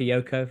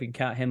Bakayoko, if you can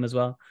count him as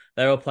well.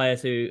 They're all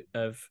players who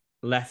have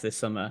left this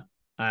summer.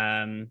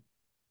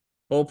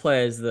 All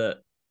players that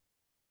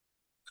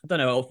I don't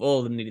know if all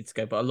of them needed to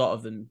go, but a lot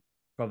of them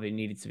probably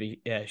needed to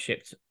be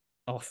shipped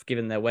off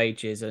given their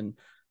wages and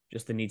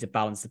just the need to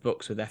balance the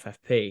books with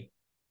FFP.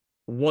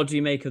 What do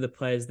you make of the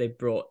players they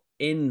brought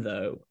in,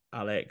 though,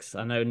 Alex?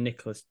 I know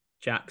Nicholas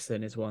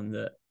Jackson is one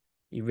that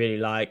you really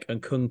like,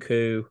 and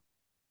Kunku,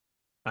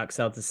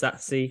 Axel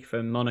Disasi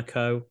from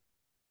Monaco.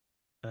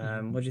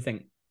 Mm. What do you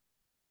think?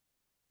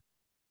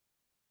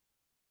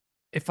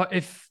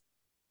 If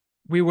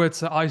we were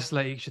to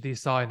isolate each of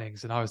these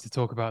signings and I was to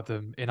talk about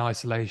them in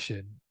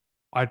isolation,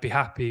 I'd be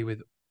happy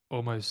with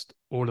almost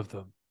all of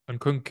them. And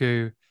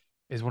Kunku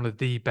is one of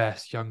the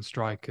best young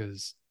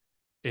strikers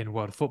in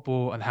world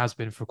football and has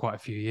been for quite a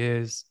few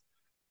years.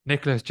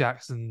 Nicholas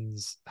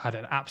Jackson's had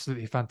an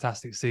absolutely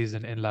fantastic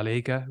season in La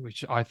Liga,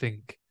 which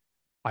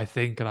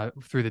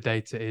through the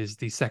data is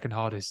the second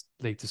hardest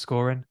league to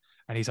score in.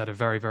 And he's had a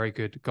very, very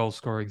good goal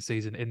scoring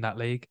season in that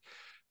league.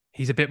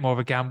 He's a bit more of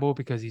a gamble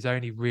because he's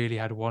only really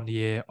had 1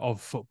 year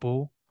of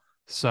football.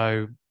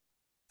 So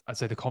I'd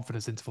say the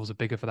confidence intervals are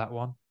bigger for that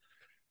one.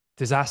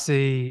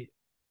 Disasi,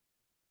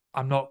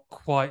 I'm not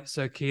quite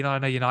so keen. I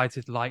know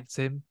United liked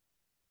him.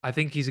 I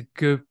think he's a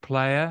good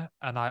player.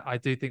 And I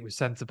do think with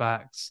centre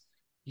backs,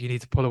 you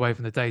need to pull away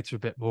from the data a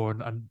bit more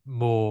and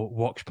more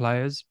watch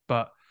players.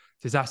 But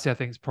Disasi, I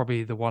think, is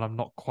probably the one I'm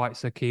not quite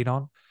so keen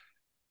on.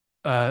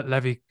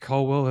 Levy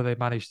Colwill, who they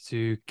managed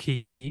to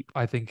keep,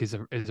 I think is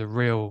a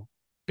real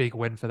big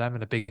win for them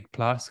and a big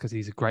plus because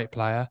he's a great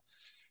player.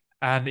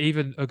 And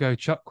even Ugo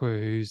Chukwu,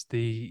 who's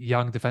the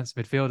young defensive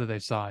midfielder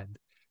they've signed,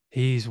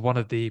 he's one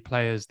of the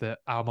players that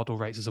our model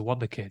rates as a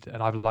wonder kid,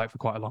 and I've liked for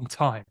quite a long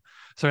time.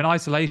 So in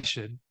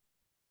isolation,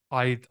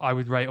 I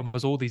would rate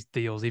almost all these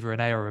deals either an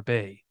A or a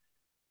B.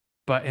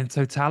 But in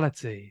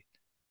totality,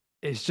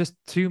 it's just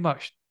too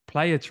much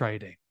player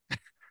trading.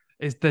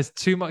 There's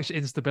too much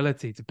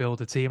instability to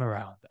build a team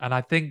around. And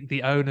I think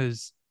the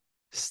owners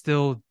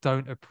still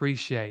don't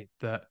appreciate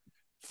that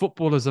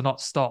footballers are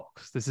not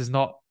stocks. This is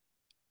not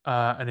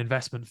an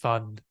investment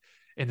fund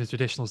in the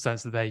traditional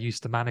sense that they're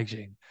used to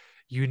managing.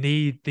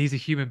 These are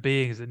human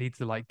beings that need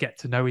to like get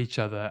to know each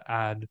other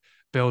and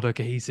build a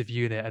cohesive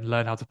unit and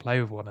learn how to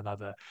play with one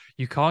another.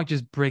 You can't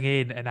just bring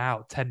in and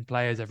out 10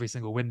 players every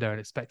single window and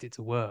expect it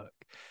to work.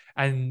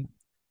 And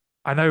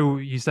I know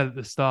you said at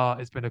the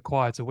start it's been a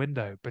quieter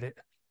window, but it's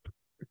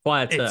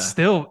Quieter.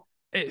 still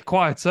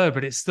quieter,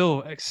 but it's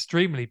still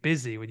extremely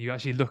busy when you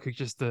actually look at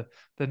just the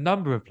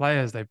number of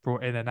players they've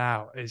brought in and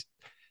out.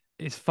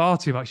 It's far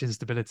too much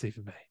instability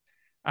for me.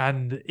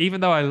 And even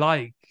though I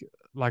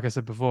like I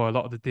said before, a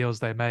lot of the deals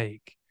they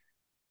make,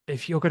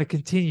 if you're going to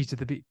continue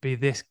to be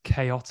this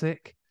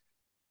chaotic,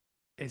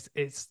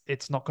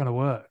 it's not going to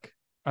work.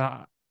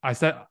 I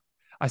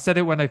said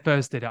it when they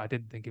first did it. I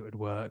didn't think it would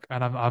work,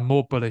 and I'm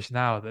more bullish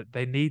now that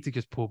they need to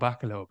just pull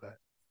back a little bit.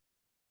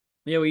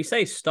 Yeah, well, you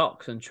say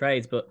stocks and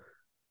trades, but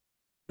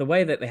the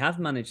way that they have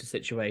managed the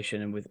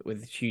situation and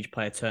with huge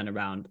player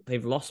turnaround,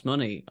 they've lost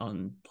money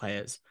on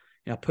players.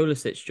 You know,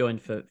 Pulisic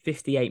joined for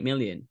 58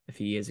 million a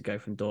few years ago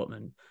from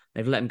Dortmund.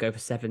 They've let him go for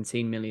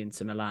 17 million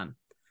to Milan.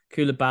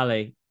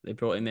 Koulibaly, they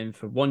brought him in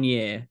for 1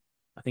 year.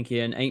 I think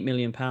he earned £8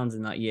 million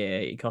in that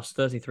year. He cost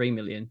 33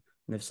 million,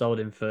 and they've sold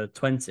him for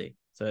 20.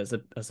 So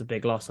that's a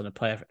big loss on a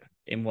player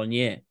in 1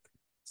 year.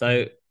 So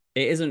Mm.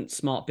 it isn't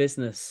smart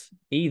business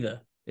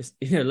either. It's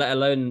let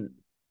alone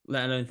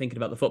thinking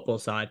about the football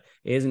side,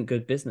 it isn't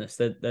good business.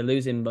 They're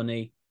losing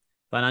money.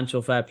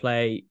 Financial fair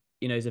play,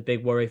 is a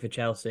big worry for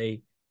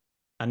Chelsea.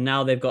 And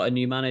now they've got a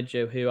new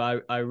manager who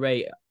I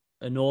rate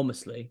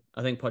enormously.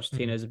 I think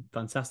Pochettino Mm. is a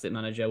fantastic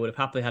manager. I would have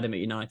happily had him at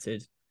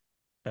United,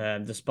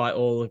 despite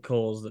all the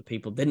calls that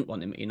people didn't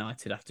want him at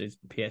United after his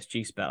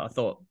PSG spell. I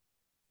thought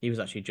he was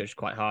actually judged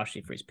quite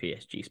harshly for his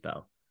PSG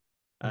spell.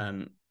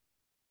 Mm.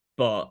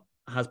 But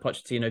has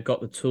Pochettino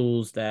got the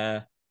tools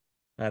there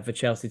for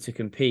Chelsea to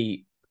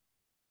compete?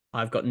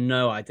 I've got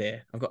no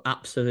idea. I've got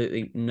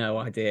absolutely no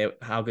idea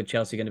how good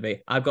Chelsea are going to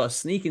be. I've got a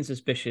sneaking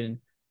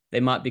suspicion they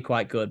might be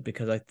quite good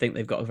because I think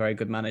they've got a very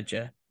good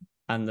manager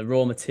and the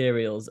raw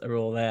materials are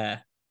all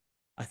there.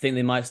 I think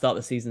they might start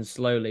the season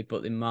slowly,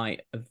 but they might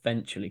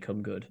eventually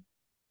come good.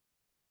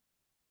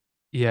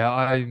 Yeah,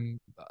 I'm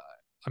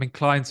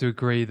inclined to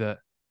agree that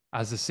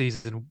as the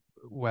season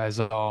wears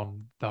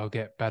on, they'll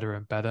get better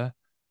and better.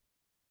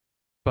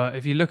 But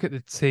if you look at the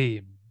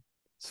team,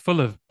 it's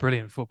full of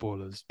brilliant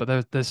footballers,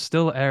 but there's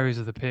still areas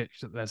of the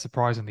pitch that they're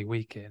surprisingly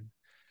weak in.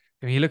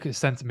 When you look at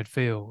centre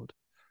midfield,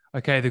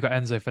 okay, they've got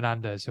Enzo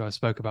Fernandez, who I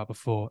spoke about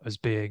before, as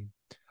being,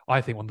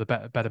 I think, one of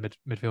the better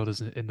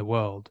midfielders in the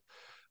world.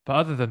 But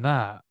other than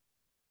that,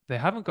 they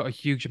haven't got a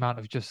huge amount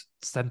of just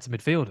centre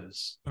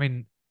midfielders. I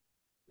mean,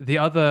 the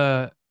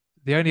other,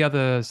 the only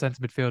other centre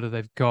midfielder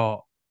they've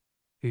got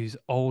who's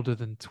older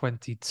than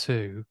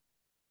 22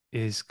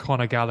 is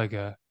Conor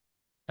Gallagher,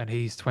 and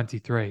he's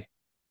 23.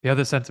 The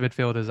other centre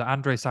midfielders are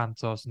Andre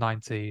Santos,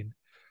 19,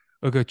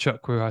 Ugo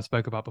Chukwu, I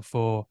spoke about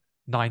before,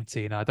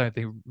 19. I don't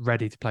think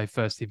ready to play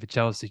first team for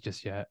Chelsea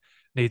just yet.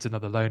 Needs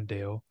another loan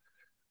deal.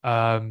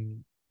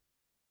 Um,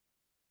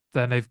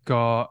 then they've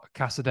got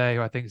Cassidy,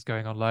 who I think is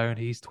going on loan.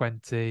 He's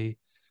 20.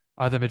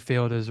 Other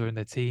midfielders are in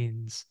their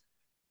teens.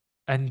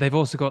 And they've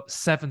also got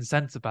 7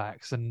 centre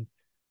backs. And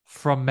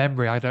from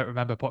memory, I don't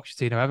remember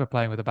Pochettino ever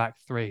playing with a back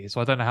three.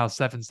 So I don't know how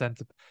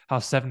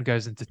seven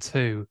goes into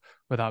two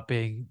without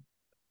being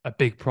a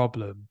big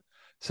problem.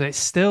 So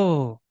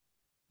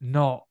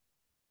not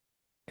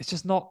it's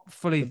just not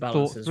fully The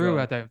balance thought as through.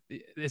 well.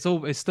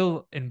 It's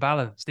still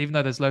imbalanced, even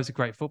though there's loads of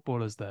great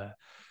footballers there.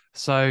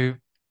 So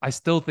I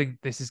still think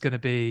this is going to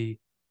be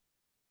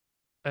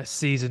a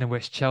season in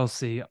which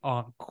Chelsea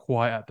aren't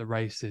quite at the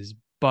races.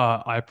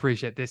 But I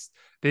appreciate this.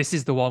 This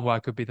is the one where I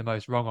could be the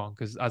most wrong on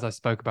because, as I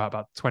spoke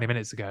about 20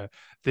 minutes ago,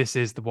 this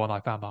is the one I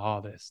found the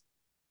hardest.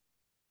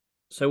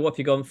 So what have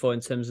you gone for in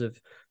terms of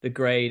the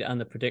grade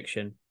and the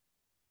prediction?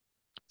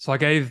 So I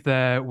gave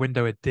their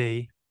window a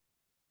D,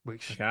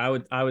 which, Okay,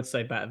 I would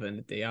say better than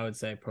a D. I would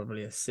say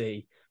probably a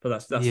C, but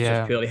that's just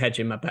yeah, purely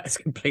hedging my bets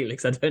completely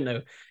because I don't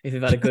know if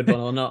they've had a good one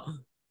or not.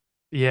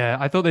 yeah,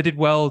 I thought they did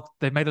well.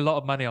 They made a lot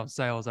of money on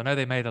sales. I know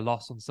they made a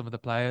loss on some of the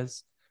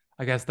players.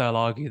 I guess they'll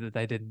argue that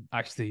they didn't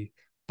actually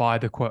buy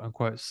the quote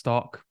unquote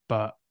stock,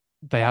 but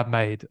they have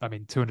made, I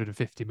mean,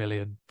 250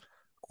 million,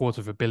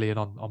 quarter of a billion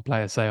on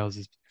player sales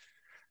is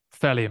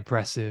fairly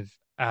impressive.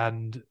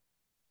 And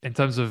in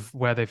terms of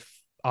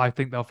I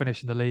think they'll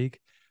finish in the league,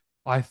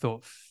 I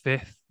thought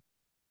fifth,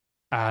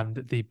 and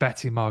the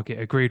betting market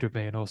agreed with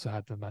me and also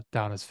had them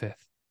down as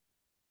fifth.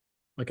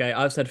 Okay,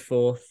 I've said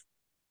fourth,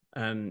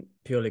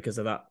 purely because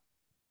of that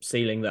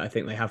ceiling that I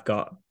think they have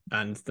got,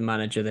 and the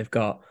manager they've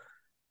got,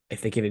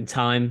 if they give him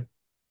time,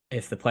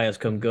 if the players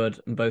come good,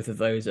 and both of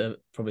those are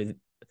probably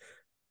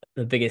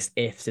the biggest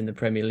ifs in the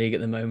Premier League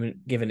at the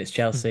moment, given it's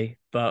Chelsea.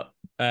 But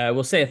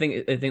we'll see. I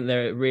think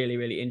they're a really,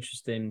 really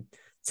interesting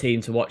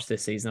team to watch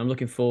this season. I'm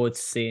looking forward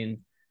to seeing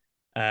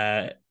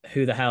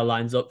who the hell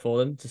lines up for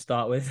them to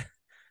start with,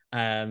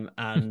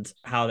 and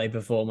how they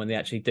perform when they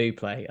actually do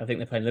play. I think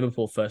they're playing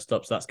Liverpool first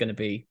up, so that's going to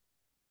be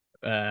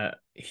a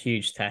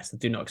huge test. I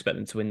do not expect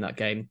them to win that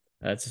game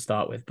to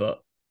start with, but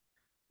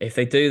if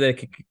they do, they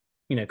could,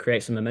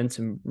 create some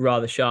momentum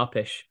rather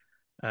sharpish.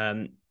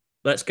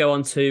 Let's go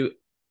on to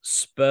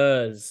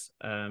Spurs,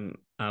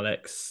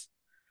 Alex,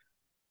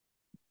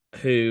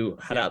 who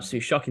had an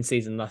absolute shocking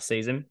season last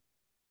season.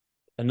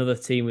 Another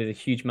team with a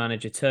huge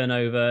manager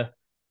turnover.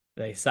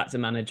 They sacked a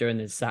manager and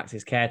then sacked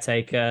his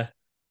caretaker.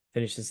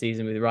 Finished the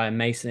season with Ryan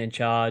Mason in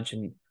charge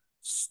and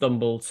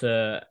stumbled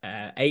to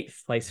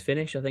eighth place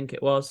finish, I think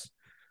it was.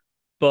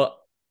 But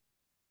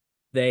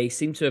they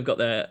seem to have got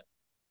their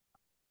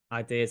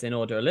ideas in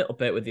order a little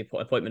bit with the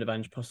appointment of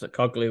Ange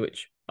Postecoglou,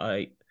 which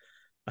I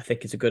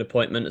think is a good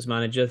appointment as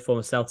manager,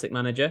 former Celtic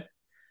manager.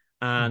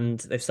 And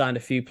they've signed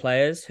a few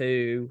players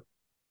who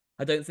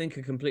I don't think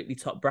are completely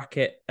top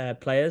bracket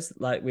players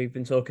like we've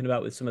been talking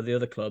about with some of the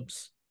other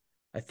clubs.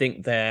 I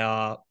think they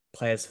are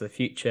players for the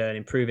future and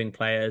improving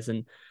players.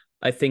 And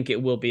I think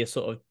it will be a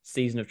sort of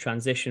season of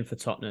transition for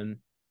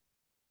Tottenham,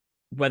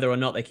 whether or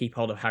not they keep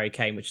hold of Harry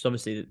Kane, which is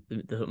obviously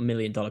the $1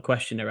 million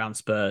question around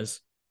Spurs.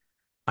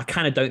 I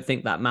kind of don't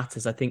think that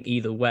matters. I think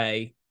either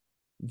way,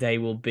 they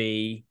will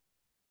be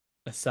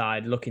a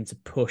side looking to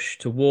push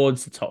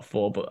towards the top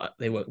four, but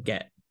they won't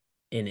get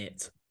in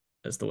it.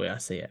 That's the way I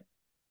see it.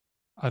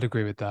 I'd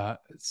agree with that.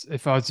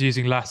 If I was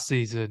using last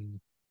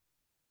season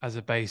as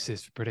a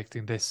basis for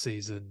predicting this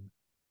season,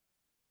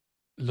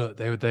 look,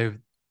 they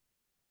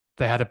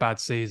had a bad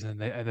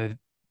season, and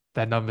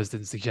their numbers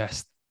didn't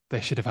suggest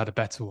they should have had a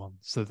better one.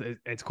 So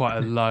it's quite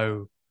a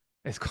low,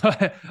 it's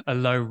quite a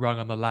low rung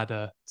on the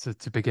ladder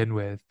to begin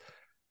with.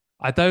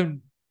 I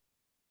don't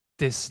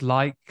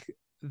dislike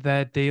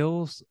their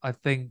deals. I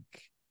think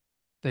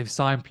they've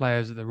signed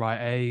players at the right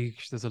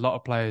age. There's a lot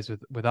of players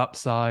with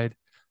upside.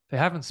 They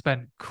haven't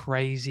spent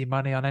crazy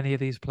money on any of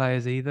these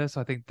players either,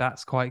 so I think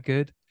that's quite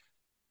good.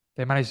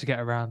 They managed to get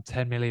around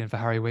 10 million for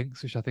Harry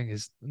Winks, which I think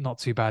is not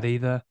too bad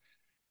either.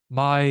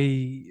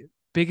 My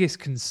biggest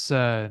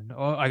concern,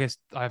 or I guess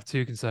I have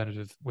two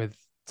concerns with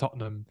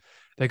Tottenham.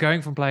 They're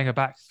going from playing a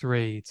back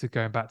three to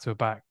going back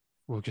to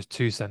just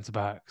two centre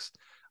backs.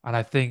 And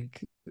I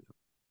think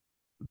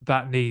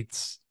that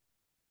needs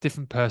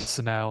different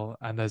personnel,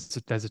 and there's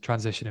a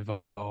transition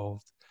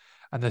involved.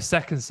 And the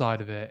second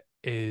side of it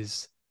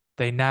is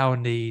they now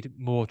need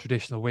more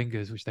traditional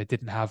wingers, which they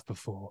didn't have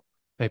before.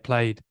 They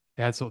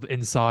had sort of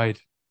inside,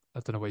 I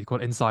don't know what you call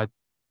it, inside,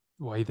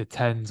 well, either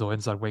tens or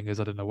inside wingers.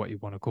 I don't know what you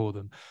want to call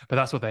them, but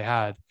that's what they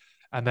had.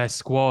 And their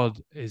squad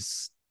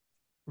is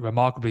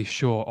remarkably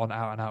short on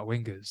out and out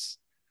wingers.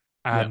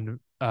 And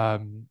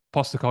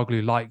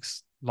Postecoglou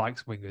likes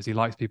wingers. He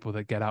likes people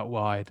that get out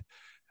wide.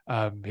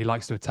 He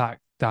likes to attack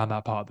down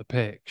that part of the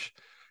pitch.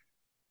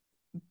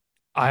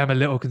 I am a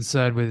little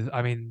concerned with,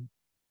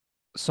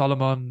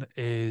 Solomon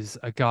is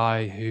a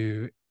guy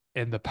who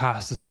in the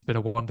past has been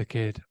a wonder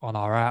kid on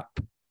our app.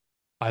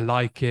 I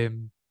like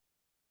him.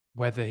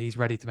 Whether he's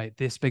ready to make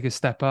this bigger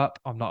step up,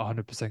 I'm not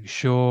 100%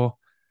 sure.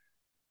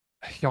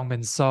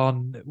 Heung-min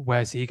Son,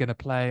 where's he going to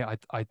play?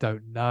 I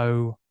don't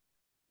know.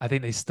 I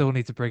think they still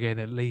need to bring in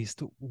at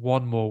least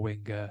one more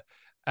winger.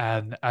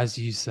 And as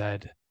you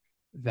said,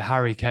 the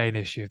Harry Kane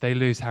issue, if they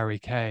lose Harry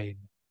Kane,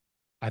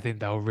 I think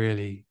they'll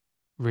really,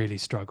 really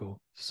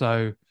struggle.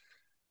 So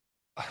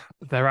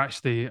they're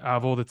actually, out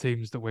of all the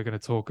teams that we're going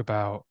to talk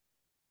about,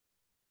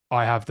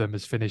 I have them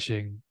as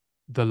finishing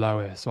the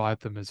lowest. So I have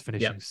them as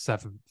finishing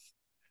seventh.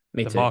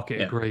 Me the too. market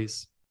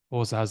agrees,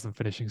 also has them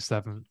finishing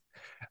seventh.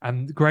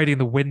 And grading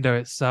the window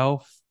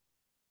itself,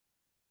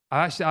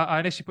 I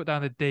initially put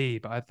down a D,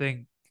 but I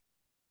think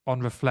on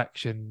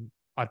reflection,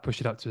 I'd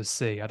push it up to a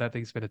C. I don't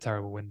think it's been a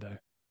terrible window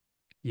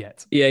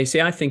yet. Yeah, you see,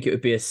 I think it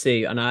would be a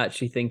C, and I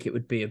actually think it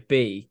would be a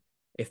B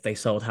if they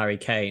sold Harry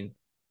Kane.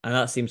 And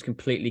that seems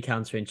completely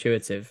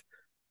counterintuitive.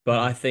 But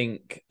I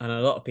think, and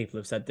a lot of people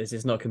have said this,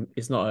 it's not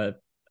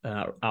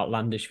an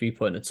outlandish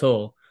viewpoint at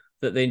all,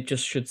 that they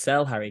just should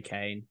sell Harry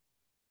Kane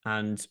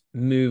and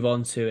move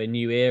on to a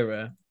new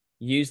era,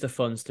 use the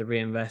funds to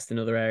reinvest in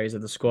other areas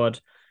of the squad.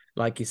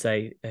 Like you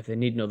say, if they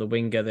need another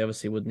winger, they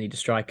obviously would need a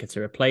striker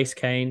to replace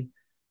Kane.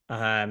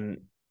 I'm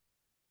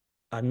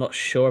not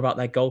sure about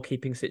their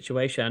goalkeeping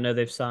situation. I know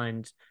they've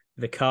signed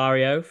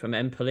Vicario from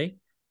Empoli.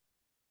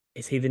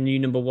 Is he the new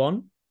number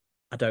one?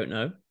 I don't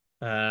know.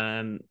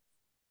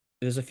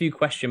 There's a few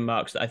question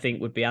marks that I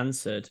think would be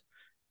answered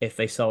if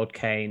they sold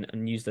Kane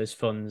and used those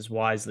funds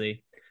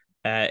wisely.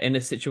 In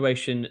a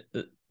situation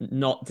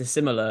not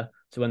dissimilar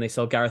to when they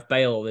sold Gareth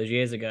Bale all those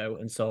years ago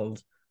and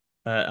sold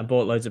and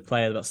bought loads of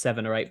players, about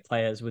 7 or 8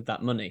 players with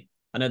that money.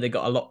 I know they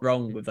got a lot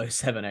wrong with those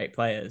 7 or 8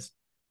 players,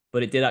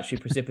 but it did actually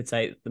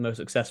precipitate the most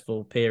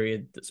successful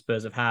period that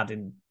Spurs have had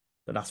in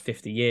the last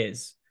 50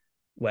 years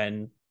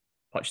when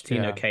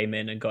Pochettino Yeah. came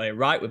in and got it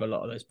right with a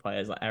lot of those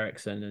players like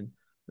Eriksen and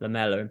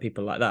Lamella and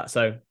people like that.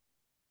 So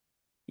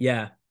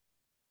yeah,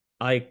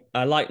 I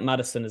like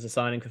Maddison as a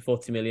signing for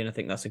 40 million. I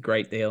think that's a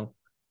great deal.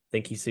 I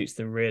think he suits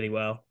them really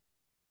well.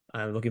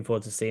 I'm looking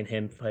forward to seeing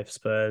him play for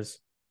Spurs.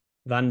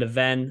 Van der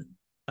Ven,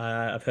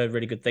 I've heard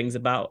really good things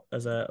about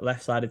as a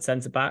left-sided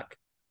centre back,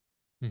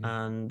 Mhm.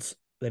 and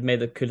they've made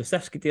the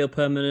Kulusevski deal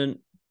permanent.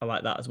 I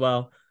like that as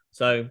well.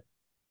 So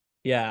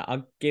yeah,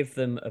 I'll give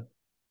them a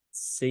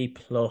C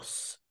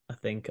plus. I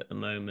think at the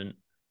moment,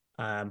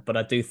 but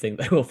I do think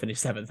they will finish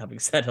seventh. Having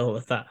said all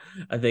of that,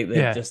 I think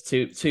they're Yeah. just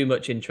too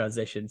much in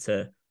transition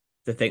to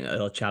think that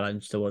they'll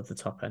challenge towards the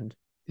top end.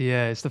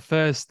 Yeah. It's the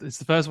first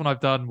one I've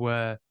done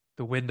where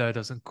the window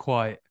doesn't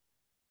quite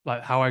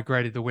like how I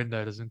graded the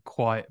window doesn't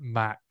quite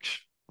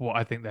match what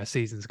I think their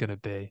season's going to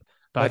be.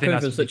 But I They're think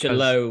coming that's from such a because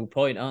low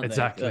point, aren't they?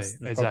 That's exactly,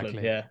 the problem.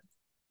 exactly. Yeah,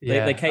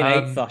 they Yeah. came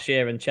eighth last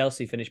year, and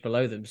Chelsea finished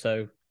below them.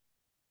 So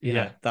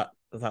Yeah. that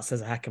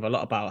says a heck of a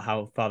lot about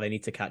how far they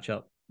need to catch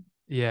up.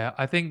 Yeah.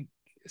 I think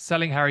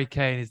selling Harry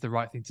Kane is the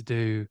right thing to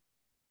do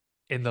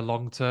in the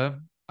long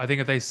term. I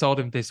think if they sold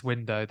him this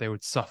window, they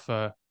would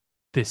suffer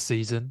this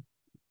season.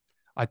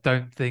 I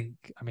don't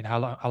think, I mean, how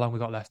long we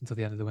got left until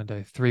the end of the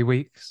window? 3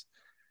 weeks.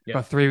 Yeah,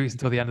 Got 3 weeks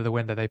until the end of the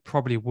window. They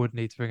probably would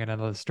need to bring in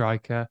another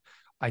striker.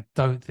 I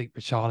don't think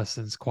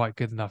Richarlison's quite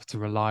good enough to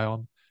rely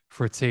on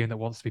for a team that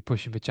wants to be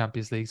pushing for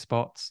Champions League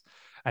spots.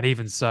 And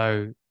even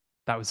so,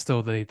 that would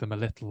still leave them a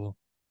little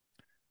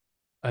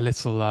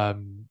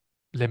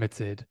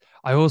limited.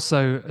 I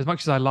also, as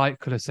much as I like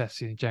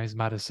Kulusevski and James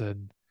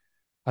Maddison,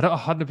 I don't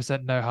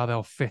 100% know how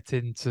they'll fit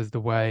into the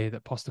way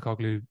that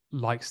Postecoglou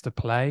likes to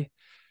play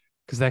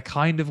because they're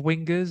kind of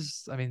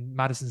wingers. I mean,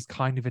 Madison's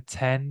kind of a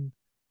 10.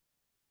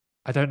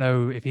 I don't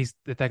know if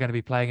they're going to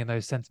be playing in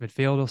those centre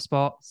midfielder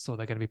spots or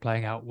they're going to be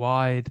playing out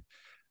wide.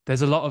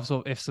 There's a lot of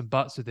sort of ifs and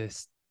buts with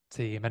this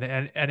team, and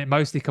it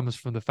mostly comes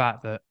from the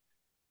fact that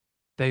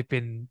they've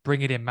been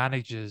bringing in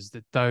managers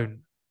that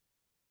don't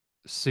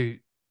suit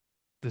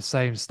the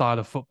same style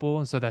of football,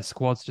 and so their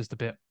squad's just a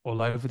bit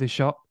all over the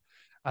shop.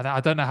 And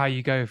I don't know how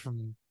you go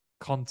from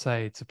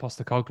Conte to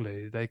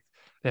Postecoglou. They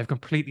have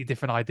completely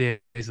different ideas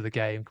of the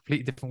game,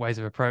 completely different ways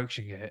of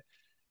approaching it,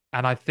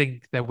 and I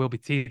think there will be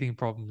teething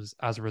problems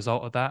as a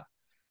result of that.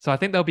 So I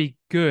think they'll be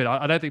good.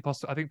 I don't think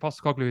I think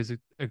Postecoglou is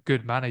a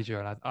good manager,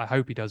 and I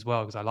hope he does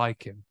well because I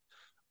like him.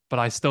 But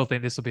I still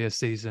think this will be a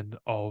season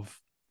of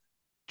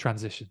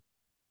transition.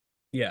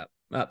 yeah,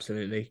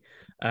 absolutely.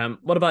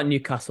 What about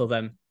Newcastle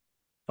then?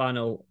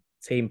 Final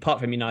team, apart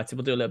from United,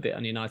 we'll do a little bit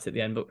on United at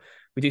the end, but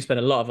we do spend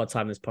a lot of our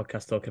time in this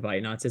podcast talking about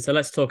United. So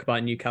let's talk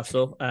about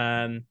Newcastle.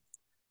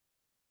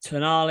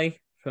 Tonali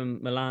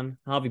from Milan,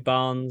 Harvey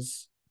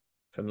Barnes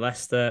from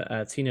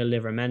Leicester, Tino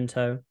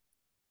Livramento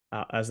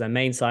as their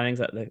main signings.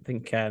 I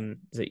think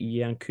is it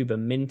Yankuba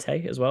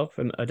Minte as well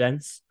from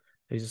Odense,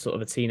 who's a sort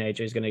of a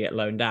teenager who's going to get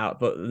loaned out.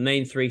 But the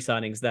main three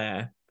signings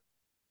there,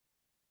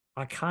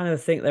 I kind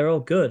of think they're all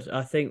good.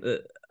 I think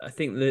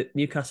that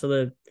Newcastle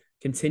are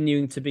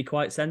continuing to be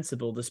quite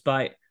sensible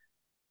despite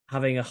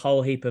having a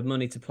whole heap of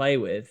money to play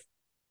with,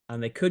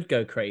 and they could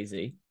go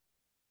crazy.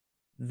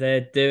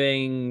 They're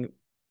doing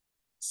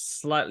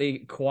slightly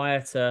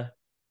quieter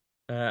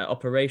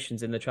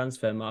operations in the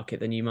transfer market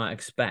than you might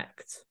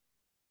expect.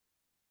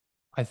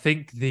 I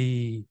think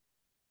the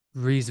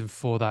reason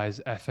for that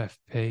is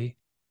FFP.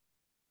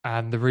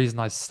 And the reason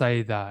I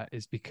say that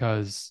is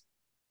because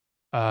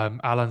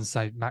Alan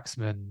St.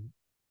 Maximin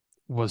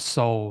was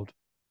sold,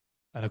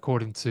 and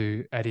according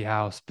to Eddie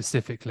Howe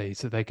specifically,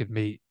 so they could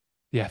meet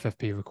the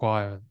FFP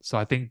requirement. So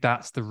I think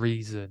that's the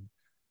reason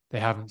they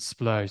haven't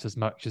splurged as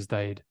much as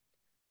they'd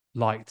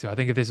like to. I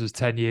think if this was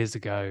 10 years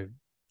ago,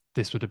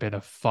 this would have been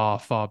a far,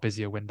 far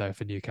busier window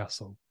for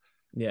Newcastle.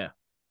 Yeah,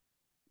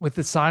 With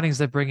the signings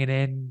they're bringing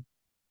in,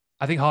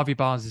 I think Harvey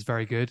Barnes is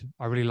very good.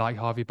 I really like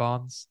Harvey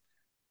Barnes.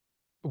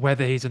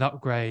 Whether he's an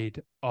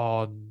upgrade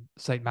on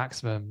St.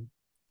 Maximin,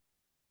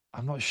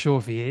 I'm not sure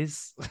if he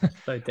is.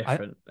 so I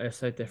different. They're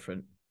so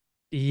different.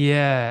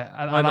 Yeah,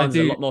 and I Ivan's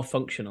a do. lot more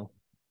functional.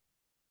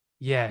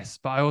 Yes,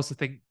 but I also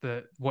think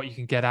that what you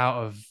can get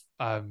out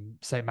of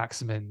St.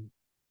 Maximin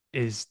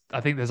is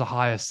I think there's a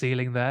higher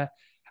ceiling there.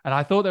 And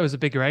I thought there was a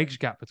bigger age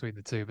gap between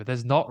the two, but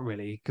there's not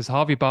really because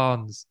Harvey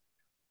Barnes,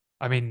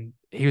 I mean,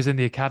 he was in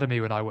the academy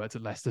when I worked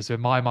at Leicester. So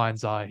in my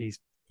mind's eye, he's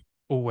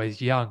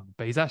always young,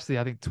 but he's actually,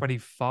 I think,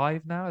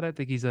 25 now. I don't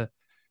think he's a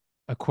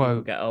People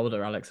quote. get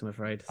older, Alex. I'm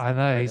afraid. I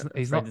know I'm he's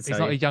afraid not to he's tell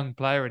not a you. young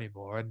player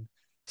anymore. And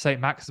St.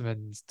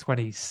 Maximin's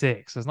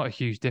 26. So there's not a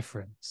huge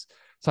difference.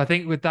 So I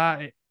think with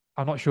that,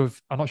 I'm not sure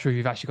if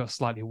you've actually got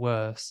slightly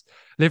worse.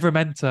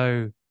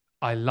 Livramento,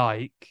 I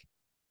like,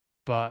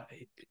 but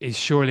is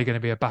surely going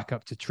to be a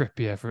backup to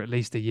Trippier for at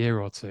least a year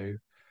or two.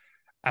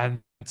 And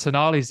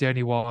Tonali's the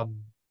only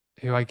one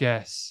who I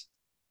guess,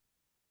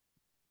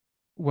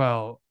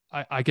 well,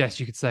 I guess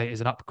you could say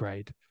is an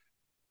upgrade.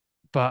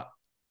 But,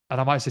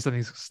 and I might say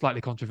something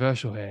slightly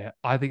controversial here,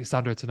 I think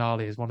Sandro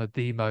Tonali is one of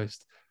the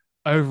most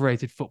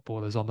overrated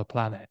footballers on the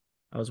planet.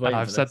 I was And waiting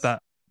I've for said this.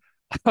 that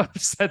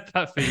I've said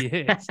that for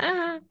years.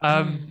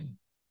 Um,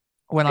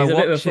 when I He's a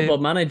bit of a watch him,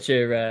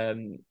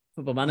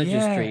 football manager's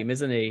yeah, dream,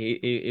 isn't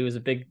he? He was a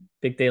big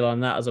deal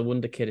on that as a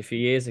wonder kid a few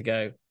years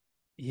ago.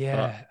 But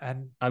yeah,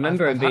 and I I've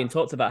remember him I've had being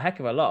talked about a heck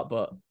of a lot,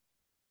 but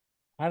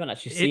I haven't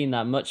actually it. seen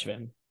that much of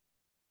him.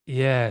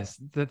 Yes,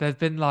 there's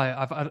been like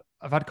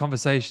I've had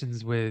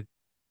conversations with.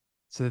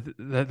 So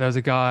there's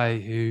a guy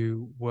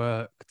who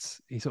worked.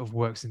 He sort of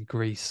works in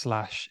Greece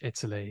slash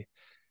Italy,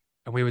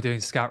 and we were doing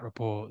scout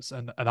reports,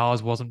 and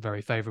ours wasn't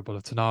very favourable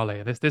of Tonali.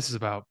 And this is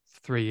about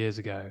 3 years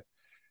ago.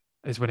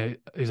 Is when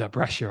it was at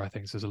Brescia, I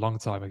think. So it was a long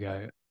time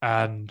ago,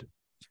 and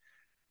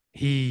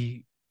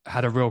he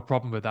had a real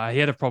problem with that. He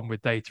had a problem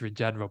with data in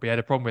general, but he had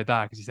a problem with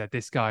that because he said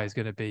this guy is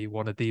going to be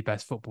one of the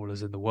best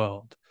footballers in the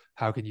world.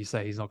 How can you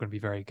say he's not going to be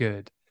very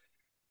good?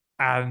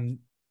 And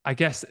I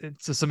guess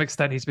to some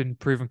extent he's been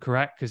proven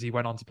correct because he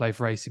went on to play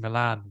for AC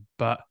Milan.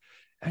 But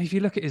if you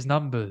look at his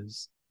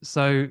numbers,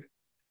 so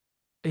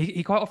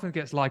he quite often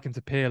gets likened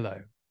to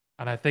Pirlo.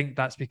 And I think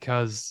that's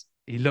because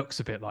he looks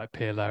a bit like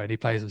Pirlo and he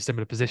plays in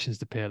similar positions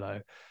to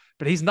Pirlo.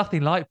 But he's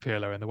nothing like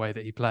Pirlo in the way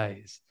that he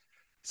plays.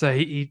 So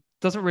he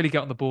doesn't really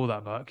get on the ball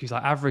that much. He's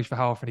like average for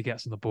how often he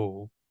gets on the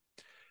ball.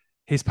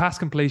 His pass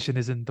completion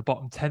is in the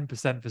bottom 10%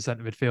 for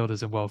centre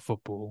midfielders in world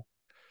football.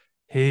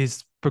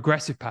 His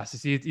progressive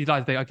passes, you'd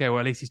like to think, okay, well,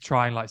 at least he's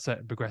trying like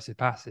certain progressive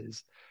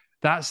passes.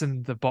 That's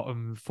in the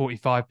bottom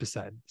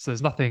 45%. So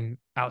there's nothing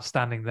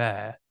outstanding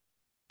there.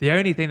 The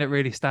only thing that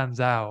really stands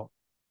out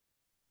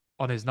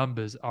on his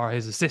numbers are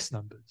his assist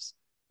numbers.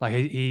 Like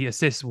he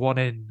assists 1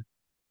 in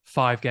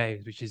 5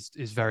 games, which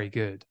is very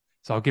good.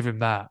 So I'll give him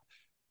that.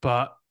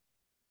 But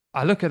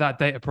I look at that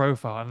data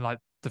profile and like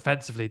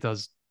defensively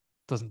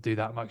doesn't do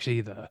that much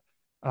either.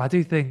 And I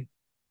do think,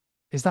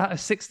 is that a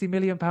 60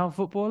 million pound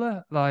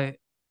footballer? Like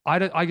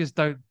I just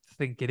don't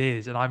think it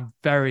is. And I'm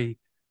very,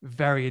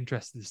 very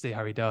interested to see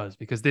how he does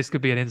because this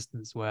could be an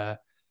instance where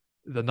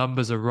the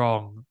numbers are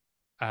wrong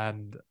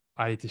and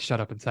I need to shut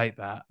up and take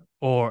that.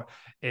 Or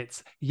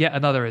it's yet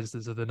another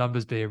instance of the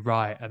numbers being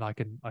right and I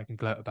can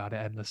gloat about it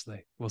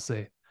endlessly. We'll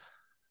see.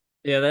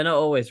 Yeah, they're not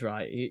always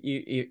right.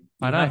 You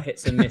I have know.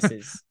 hits and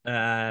misses.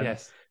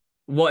 Yes.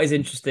 What is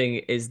interesting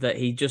is that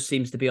he just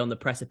seems to be on the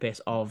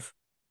precipice of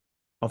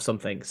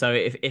something. So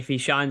if he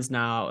shines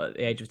now at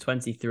the age of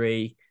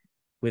 23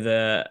 with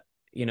a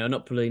an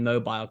upperly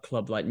mobile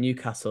club like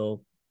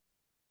Newcastle,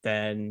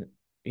 then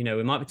we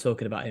might be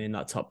talking about him in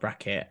that top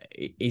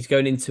bracket. He's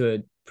going into a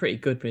pretty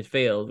good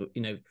midfield.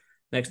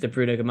 Next to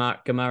Bruno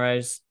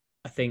Guimaraes,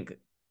 I think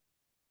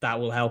that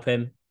will help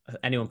him.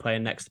 Anyone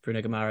playing next to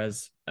Bruno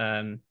Guimaraes,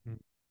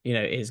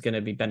 is going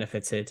to be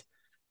benefited.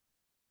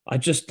 I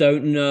just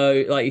don't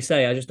know, like you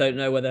say, I just don't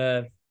know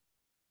whether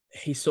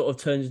he sort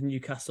of turns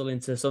Newcastle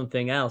into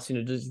something else.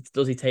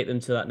 Does he take them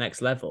to that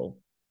next level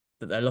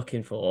that they're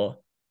looking for?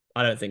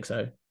 I don't think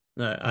so.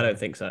 No, I don't No.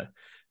 think so.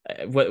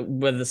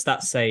 Whether the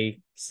stats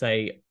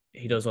say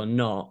he does or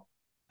not,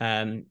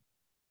 and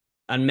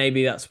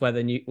maybe that's where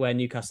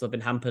Newcastle have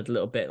been hampered a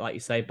little bit, like you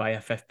say, by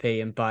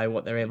FFP and by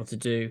what they're able to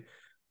do.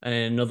 And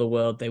in another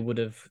world, they would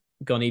have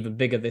gone even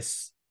bigger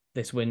this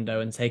window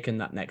and taken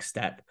that next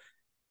step.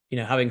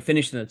 Having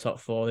finished in the top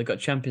four, they've got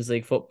Champions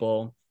League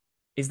football.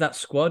 Is that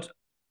squad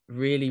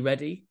really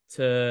ready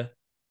to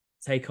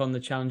take on the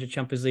challenge of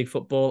Champions League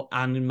football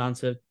and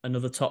mount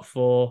another top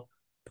four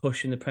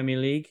push in the Premier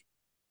League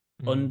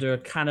Mm. under a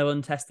kind of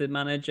untested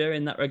manager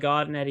in that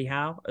regard, and Eddie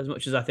Howe? As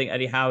much as I think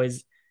Eddie Howe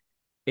is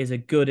a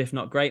good, if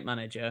not great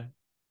manager,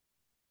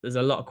 there's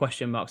a lot of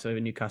question marks over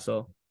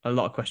Newcastle. A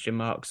lot of question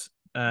marks.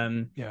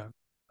 Yeah.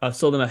 I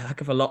saw them a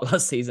heck of a lot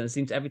last season. It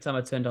seems every time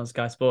I turned on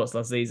Sky Sports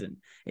last season,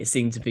 it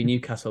seemed to be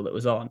Newcastle that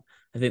was on.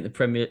 I think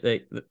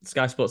the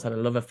Sky Sports had a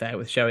love affair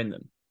with showing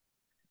them,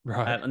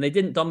 Right. and they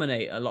didn't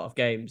dominate a lot of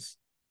games.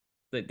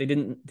 They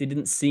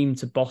didn't seem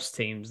to boss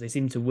teams. They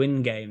seemed to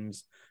win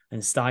games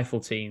and stifle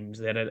teams.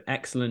 They had an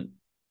excellent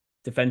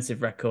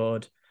defensive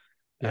record.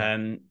 Yeah.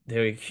 They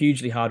were a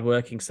hugely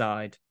hard-working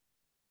side,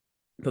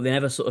 but they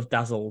never sort of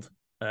dazzled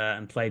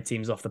and played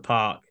teams off the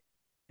park.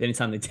 The only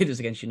time they did was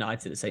against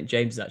United at St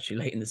James's, actually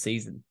late in the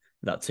season,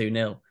 that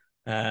 2-0.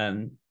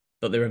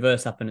 But the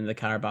reverse happened in the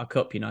Carabao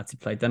Cup. United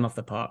played them off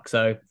the park.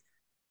 So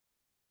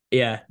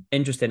yeah,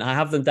 interesting. I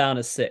have them down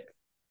as sixth,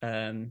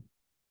 purely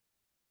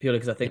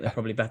because I think they're Yeah.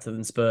 probably better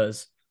than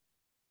Spurs.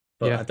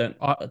 But I Yeah. don't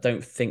I, I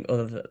don't think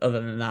other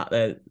than that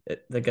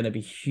they're going to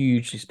be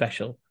hugely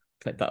special.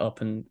 Click that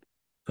up and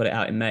put it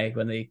out in May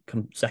when they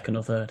come second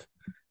or third.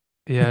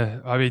 yeah.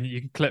 I mean,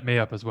 you can clip me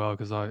up as well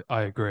because I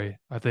agree.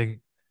 I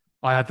think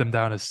I had them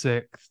down as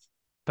sixth.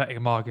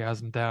 Betting market has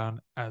them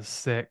down as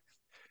sixth.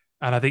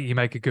 And I think you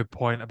make a good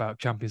point about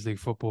Champions League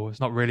football. It's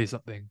not really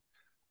something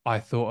I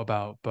thought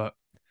about, but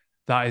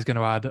that is going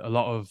to add a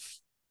lot of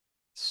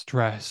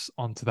stress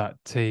onto that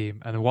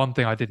team. And the one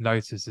thing I did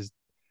notice is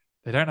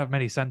they don't have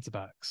many centre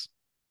backs.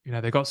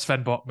 They've got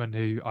Sven Botman,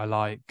 who I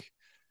like,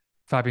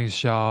 Fabian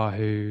Schär,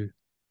 who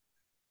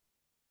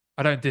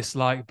I don't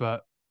dislike,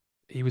 but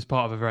he was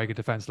part of a very good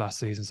defense last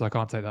season, so I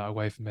can't take that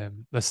away from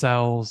him.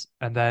 Lascelles,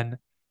 and then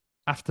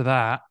after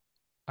that,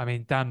 I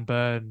mean, Dan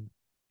Burn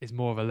is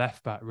more of a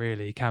left back,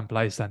 really. He can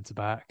play centre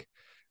back.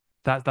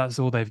 That's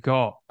all they've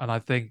got. And I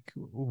think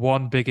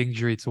one big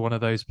injury to one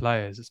of those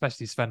players,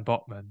 especially Sven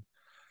Botman,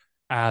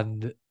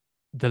 and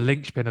the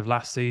linchpin of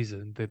last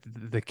season,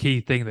 the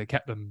key thing that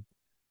kept them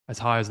as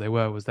high as they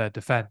were was their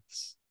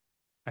defense.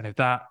 And if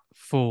that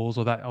falls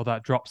or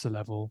that drops a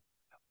level,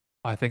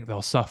 I think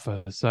they'll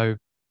suffer. So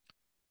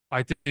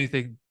I do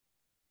think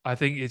I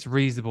think it's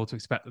reasonable to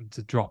expect them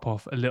to drop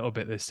off a little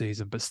bit this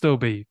season, but still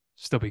be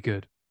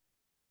good.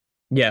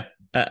 Yeah,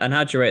 and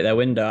how do you rate their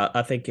window?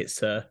 I think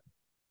it's a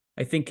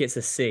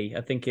C.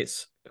 I think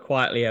it's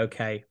quietly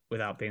okay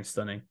without being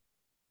stunning.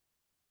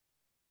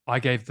 I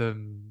gave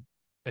them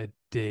a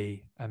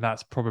D, and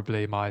that's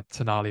probably my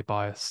Tonali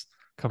bias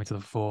coming to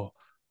the fore.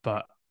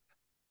 But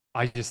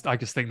I just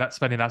think that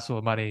spending that sort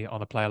of money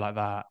on a player like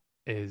that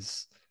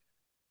is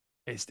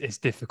it's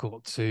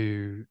difficult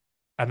to,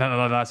 and then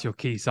that's your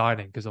key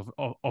signing because of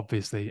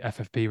obviously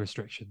FFP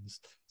restrictions.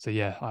 So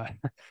yeah,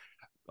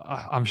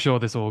 I'm sure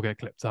this will all get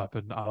clipped up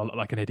and I'll look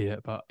like an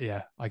idiot, but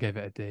yeah, I gave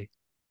it a D.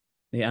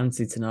 The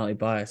anti-Tonali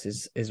bias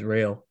is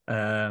real.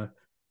 Yeah,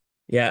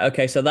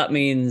 okay, so that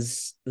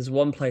means there's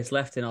one place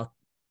left in our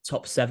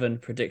top seven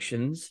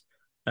predictions,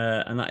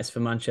 and that is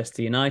for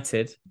Manchester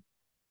United.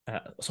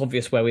 It's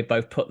obvious where we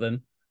both put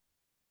them.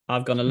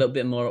 I've gone a little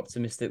bit more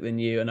optimistic than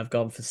you, and I've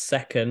gone for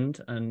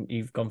second, and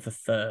you've gone for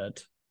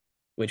third,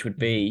 which would Mhm.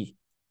 be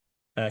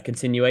a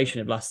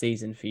continuation of last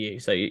season for you.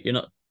 So you're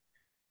not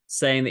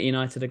saying that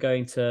United are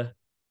going to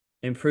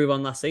improve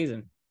on last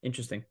season.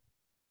 Interesting.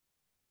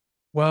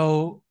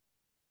 Well,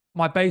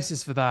 my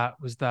basis for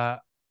that was that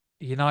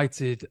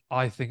United,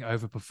 I think,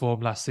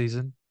 overperformed last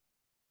season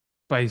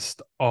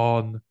based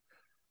on,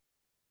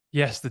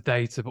 yes, the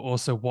data, but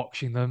also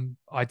watching them.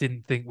 I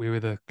didn't think we were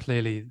the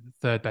clearly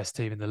third best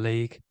team in the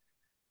league.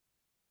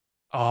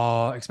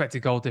 Our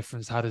expected goal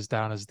difference had us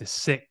down as the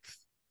sixth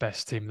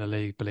best team in the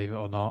league, believe it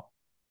or not.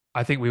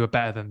 I think we were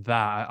better than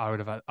that. I would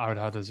have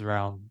had us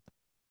around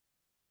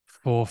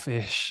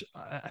fourth-ish.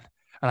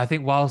 And I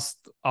think whilst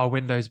our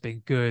window's been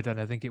good and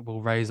I think it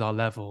will raise our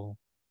level,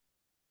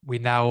 we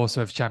now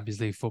also have Champions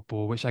League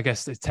football, which I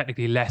guess is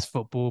technically less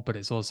football, but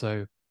it's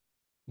also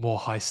more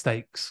high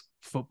stakes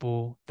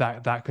football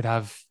that could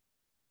have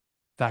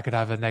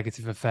a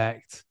negative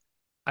effect.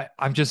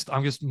 I'm just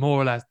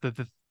more or less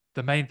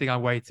the main thing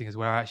I'm waiting is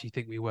where I actually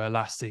think we were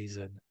last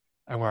season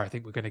and where I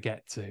think we're going to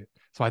get to.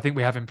 So I think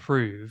we have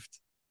improved.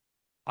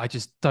 I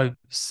just don't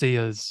see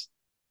us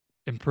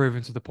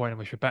improving to the point in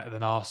which we're better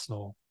than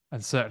Arsenal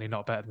and certainly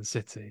not better than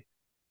City.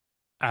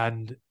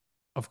 And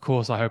of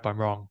course, I hope I'm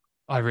wrong.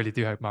 I really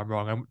do hope I'm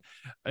wrong.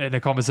 And in a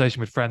conversation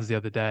with friends the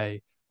other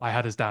day, I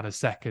had us down as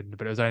second,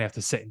 but it was only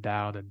after sitting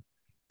down and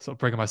sort of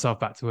bringing myself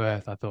back to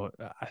earth. I thought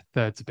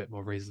third's a bit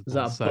more Is reasonable.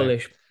 that a So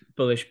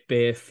bullish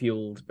beer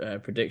fueled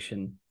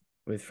prediction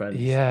with friends?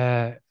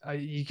 yeah,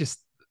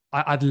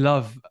 I'd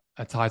love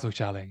a title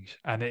challenge,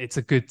 and it's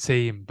a good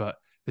team. But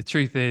the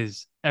truth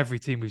is, every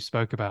team we've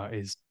spoke about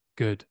is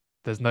good.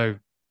 There's no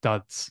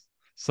duds.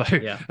 So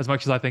Yeah. as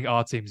much as I think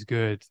our team's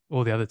good,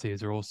 all the other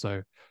teams are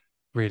also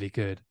really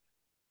good.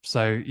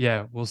 So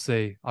yeah, we'll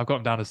see. I've got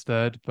them down as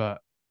third,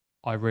 but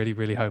I really,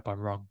 really hope I'm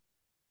wrong.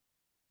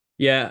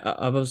 Yeah,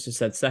 I've obviously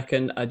said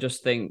second. I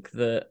just think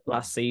that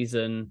last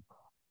season,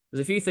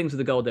 there's a few things with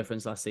the goal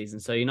difference last season.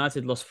 So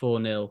United lost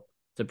 4-0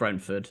 to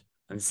Brentford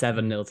and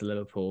 7-0 to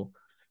Liverpool,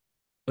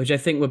 which I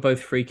think were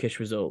both freakish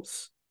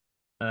results.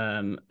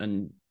 And,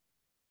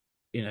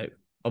 you know,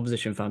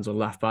 opposition fans will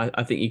laugh, but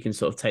I think you can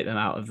sort of take them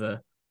out of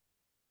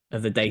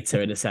the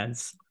data in a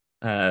sense.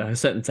 I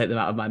certainly take them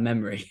out of my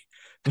memory.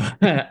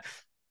 But,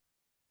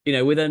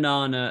 with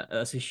Onana,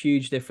 that's a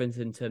huge difference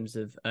in terms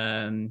of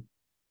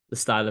the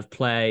style of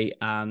play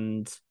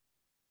and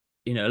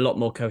a lot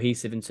more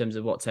cohesive in terms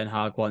of what Ten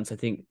Hag wants. I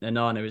think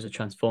Onana is a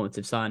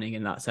transformative signing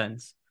in that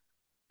sense.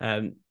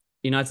 Um,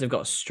 United have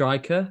got a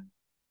striker.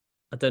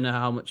 I don't know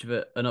how much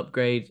of an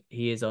upgrade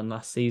he is on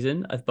last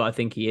season, but I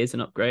think he is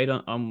an upgrade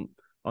on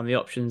the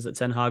options that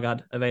Ten Hag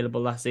had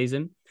available last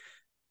season.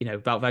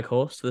 Wout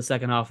Weghorst for the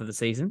second half of the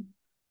season,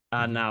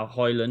 and Mhm. now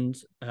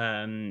Højlund.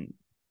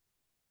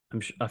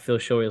 I feel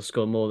sure he'll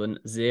score more than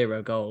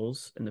 0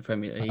 goals in the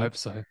Premier I hope League.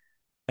 so.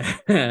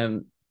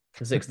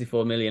 For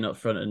 64 million up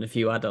front and a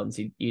few add-ons,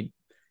 you'd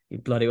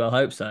bloody well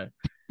hope so.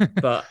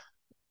 But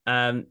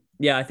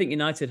yeah, I think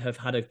United have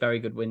had a very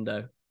good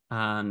window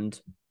and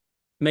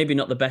maybe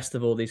not the best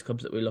of all these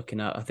clubs that we're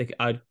looking at. I think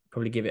I'd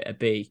probably give it a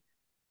B.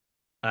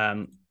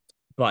 Um,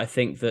 but I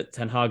think that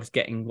Ten Hag's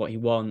getting what he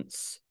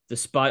wants,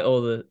 despite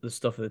all the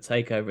stuff of the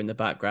takeover in the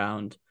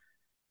background.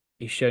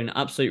 He's shown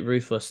absolute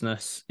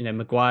ruthlessness.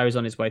 Maguire is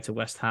on his way to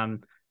West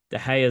Ham. De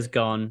Gea's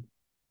gone.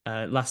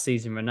 Last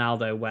season,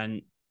 Ronaldo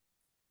went.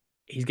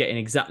 He's getting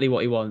exactly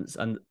what he wants,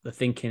 and the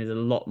thinking is a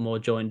lot more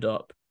joined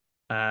up.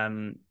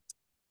 Um,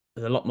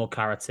 there's a lot more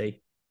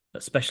clarity,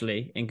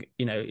 especially in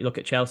you look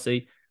at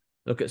Chelsea,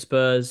 look at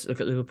Spurs, look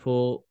at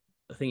Liverpool.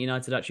 I think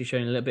United actually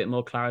showing a little bit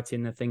more clarity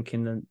in their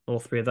thinking than all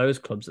three of those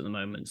clubs at the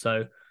moment.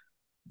 So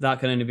that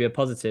can only be a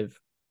positive.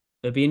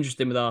 It'll be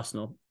interesting with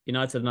Arsenal,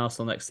 United and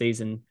Arsenal next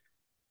season.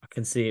 I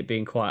can see it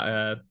being quite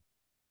a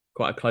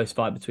close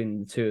fight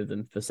between the two of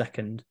them for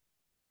second.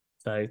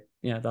 So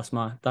yeah, that's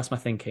my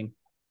thinking.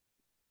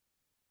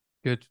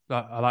 Good.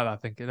 I like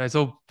that thinking. It's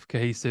all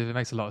cohesive. It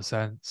makes a lot of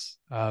sense.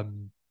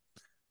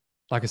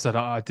 Like I said,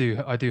 I do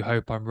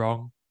hope I'm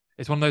wrong.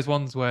 It's one of those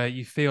ones where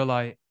you feel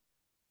like,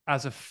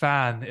 as a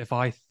fan, if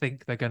I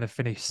think they're going to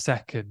finish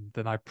second,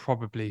 then I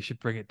probably should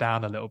bring it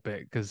down a little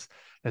bit because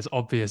there's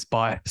obvious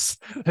bias.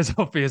 There's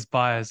obvious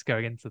bias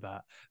going into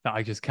that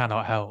I just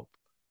cannot help.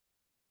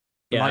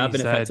 But Yeah, like I've you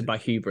been affected said, by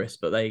hubris,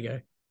 but there you go.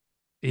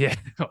 yeah,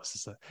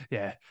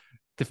 yeah,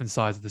 different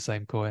sides of the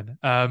same coin.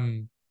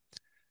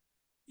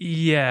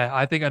 Yeah,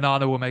 I think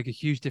Anana will make a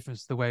huge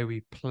difference to the way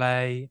we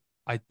play.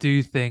 I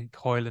do think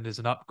Hoyland is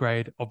an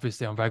upgrade,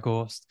 obviously on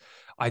Weghorst.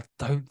 I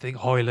don't think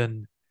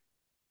Hoyland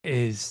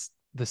is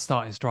the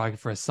starting striker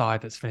for a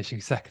side that's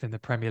finishing second in the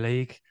Premier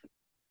League.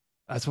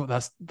 That's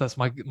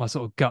my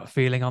sort of gut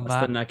feeling on That's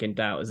the that. nagging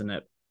doubt, isn't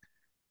it?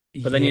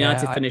 But then Yeah,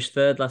 United finished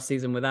third last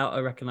season without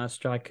a recognised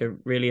striker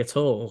really at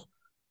all,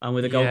 and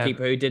with a yeah,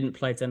 goalkeeper who didn't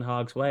play Ten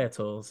Hag's way at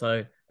all.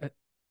 So uh,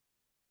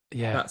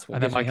 yeah. that's what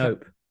And then gives me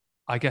hope.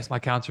 I guess my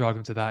counter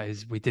argument to that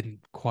is we didn't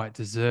quite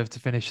deserve to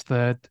finish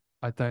third.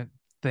 I don't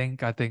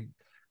think. I think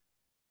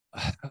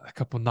a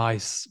couple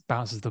nice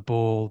bounces of the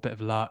ball, bit of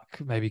luck,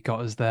 maybe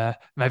got us there.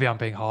 Maybe I'm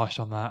being harsh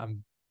on that.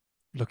 I'm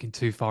looking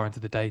too far into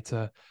the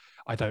data.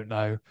 I don't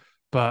know.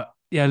 But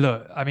yeah,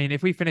 look, I mean,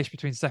 if we finish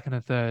between second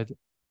and third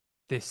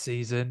this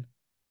season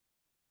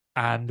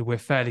and we're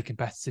fairly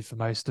competitive for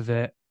most of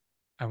it,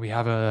 and we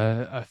have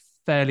a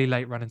fairly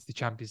late run into the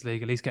Champions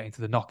League, at least getting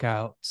to the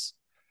knockouts,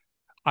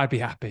 I'd be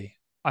happy.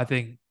 I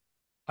think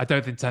I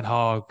don't think Ten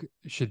Hag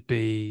should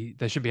be.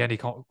 There shouldn't be any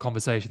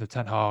conversation of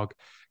Ten Hag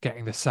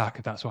getting the sack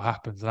if that's what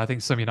happens. And I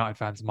think some United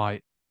fans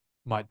might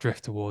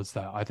drift towards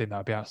that. I think that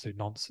would be absolute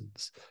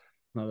nonsense.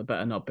 No, there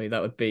better not be.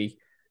 That would be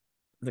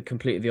the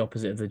completely the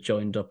opposite of the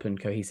joined up and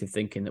cohesive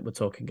thinking that we're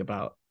talking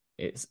about.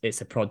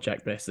 It's a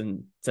project this,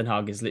 and Ten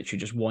Hag is literally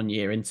just 1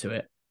 year into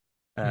it.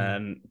 Hmm.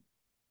 Um,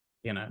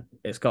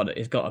 it's got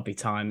to be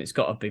time. It's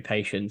got to be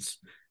patience.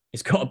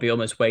 It's got to be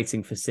almost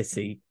waiting for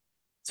City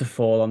to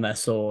fall on their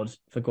sword,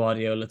 for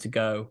Guardiola to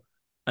go,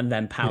 and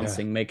then Yeah,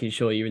 pouncing, making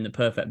sure you're in the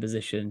perfect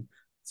position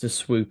to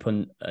swoop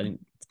and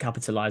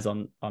capitalize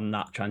on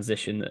that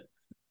transition that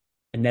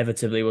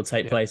inevitably will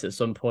take yeah, place at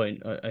some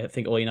point. I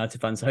think all United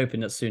fans are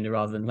hoping that sooner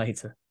rather than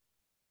later.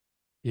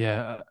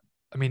 yeah.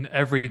 I mean,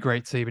 every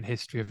great team in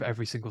history of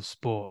every single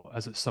sport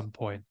has at some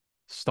point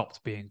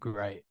stopped being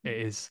great. It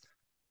is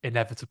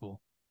inevitable.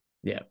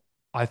 Yeah,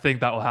 I think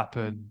that will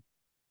happen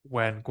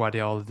when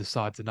Guardiola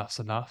decides enough's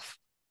enough.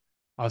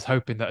 I was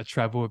hoping that a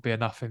treble would be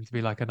enough for him to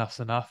be like enough's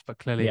enough, but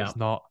clearly yeah, it's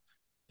not.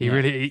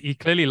 yeah. He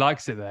clearly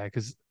likes it there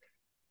because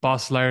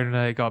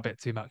Barcelona it got a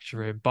bit too much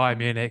for him. Bayern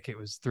Munich it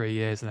was 3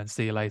 years and then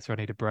see you later. I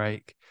need a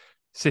break.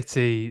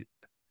 City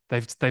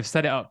they've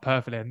set it up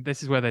perfectly, and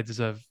this is where they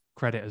deserve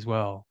credit as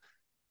well.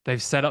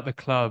 They've set up the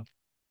club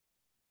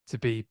to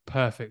be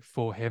perfect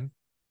for him.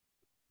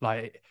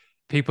 Like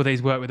people that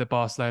he's worked with at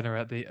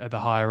Barcelona at the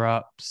higher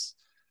ups.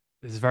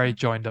 There's very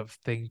joined up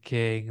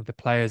thinking. The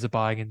players are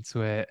buying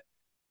into it.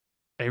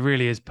 It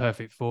really is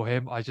perfect for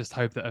him. I just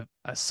hope that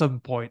at some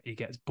point he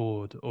gets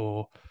bored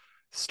or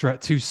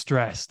too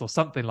stressed or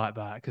something like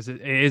that, because it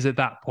is at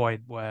that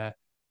point where,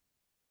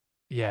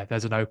 yeah,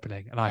 there's an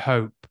opening. And I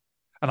hope,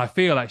 and I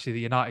feel actually that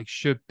United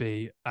should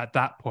be at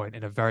that point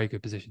in a very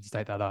good position to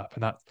take that up.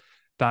 And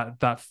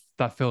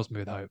that fills me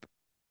with hope.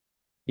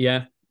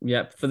 Yeah,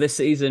 yeah. For this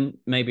season,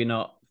 maybe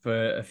not.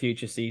 For a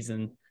future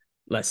season,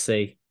 let's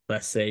see.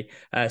 Let's see.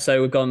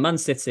 So we've gone Man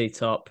City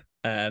top.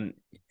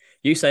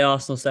 You say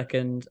Arsenal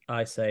second.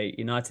 I say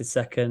United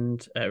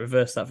second.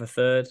 Reverse that for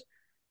third.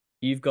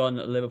 You've gone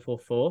Liverpool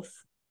fourth.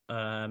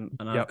 And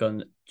I've Yep.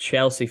 gone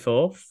Chelsea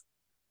fourth.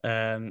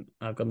 I've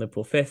gone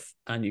Liverpool fifth,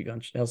 and you've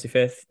gone Chelsea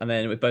fifth. And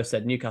then we both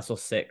said Newcastle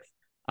sixth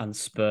and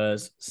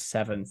Spurs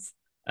seventh.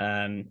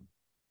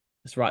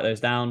 Let's write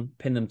those down,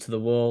 pin them to the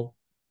wall,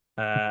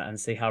 and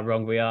see how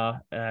wrong we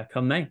are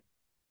come May.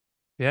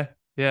 Yeah.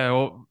 Yeah.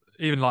 Or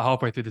even like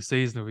halfway through the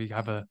season, we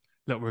have a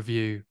little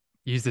review.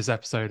 Use this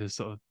episode as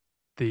sort of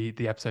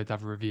the episode to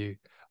have a review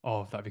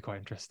of. That'd be quite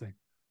interesting.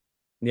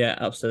 Yeah,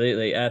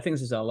 absolutely. I think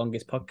this is our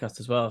longest podcast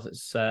as well.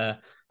 It's that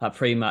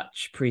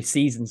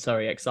pre-season,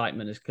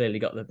 excitement has clearly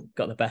got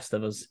the best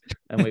of us,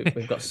 and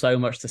we've got so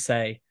much to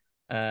say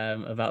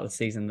about the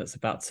season that's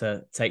about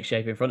to take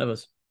shape in front of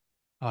us.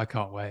 I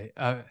can't wait.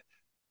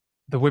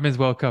 The Women's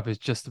World Cup is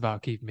just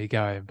about keeping me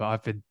going, but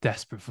I've been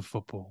desperate for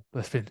football.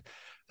 There's been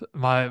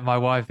my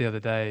wife the other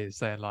day is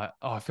saying like,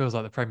 "Oh, it feels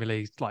like the Premier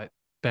League's like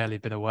barely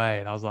been away,"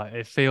 and I was like,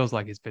 "It feels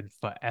like it's been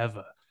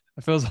forever.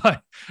 It feels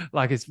like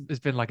it's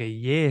been like a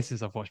year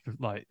since I've watched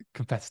like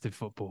competitive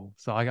football.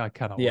 So I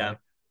cannot Yeah,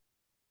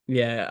 wait."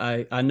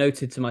 yeah. I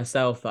noted to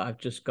myself that I've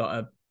just got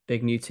a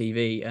big new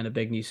TV and a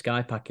big new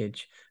Sky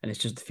package, and it's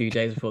just a few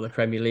days before the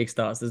Premier League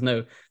starts. There's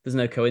no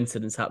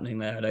coincidence happening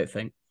there, I don't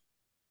think.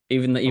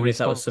 Even Are we if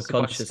that was sponsored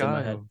by subconscious in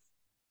my Sky? head,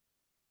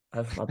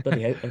 Or... I'd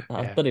bloody hope,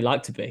 I'd Yeah, bloody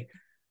like to be.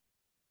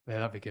 yeah,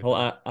 that'd be good,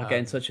 Well, mate. I'll get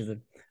in touch with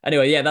them.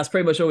 Anyway, yeah, that's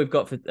pretty much all we've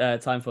got for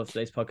time for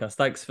today's podcast.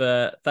 Thanks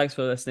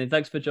for listening.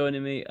 Thanks for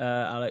joining me,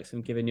 Alex,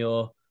 and giving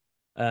your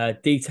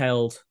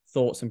detailed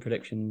thoughts and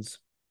predictions.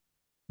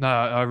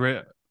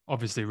 No,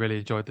 obviously really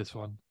enjoyed this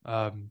one.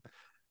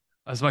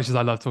 As much as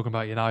I love talking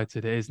about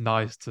United, it is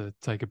nice to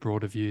take a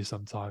broader view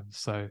sometimes.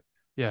 So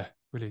yeah,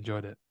 really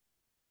enjoyed it.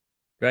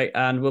 Great,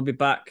 and we'll be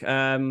back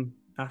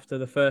after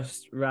the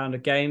first round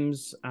of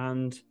games,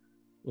 and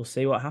we'll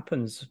see what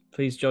happens.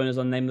 Please join us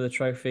on Name of the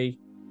Trophy,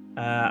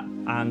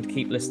 and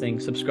keep listening,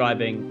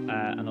 subscribing,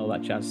 and all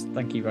that jazz.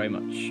 Thank you very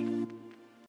much.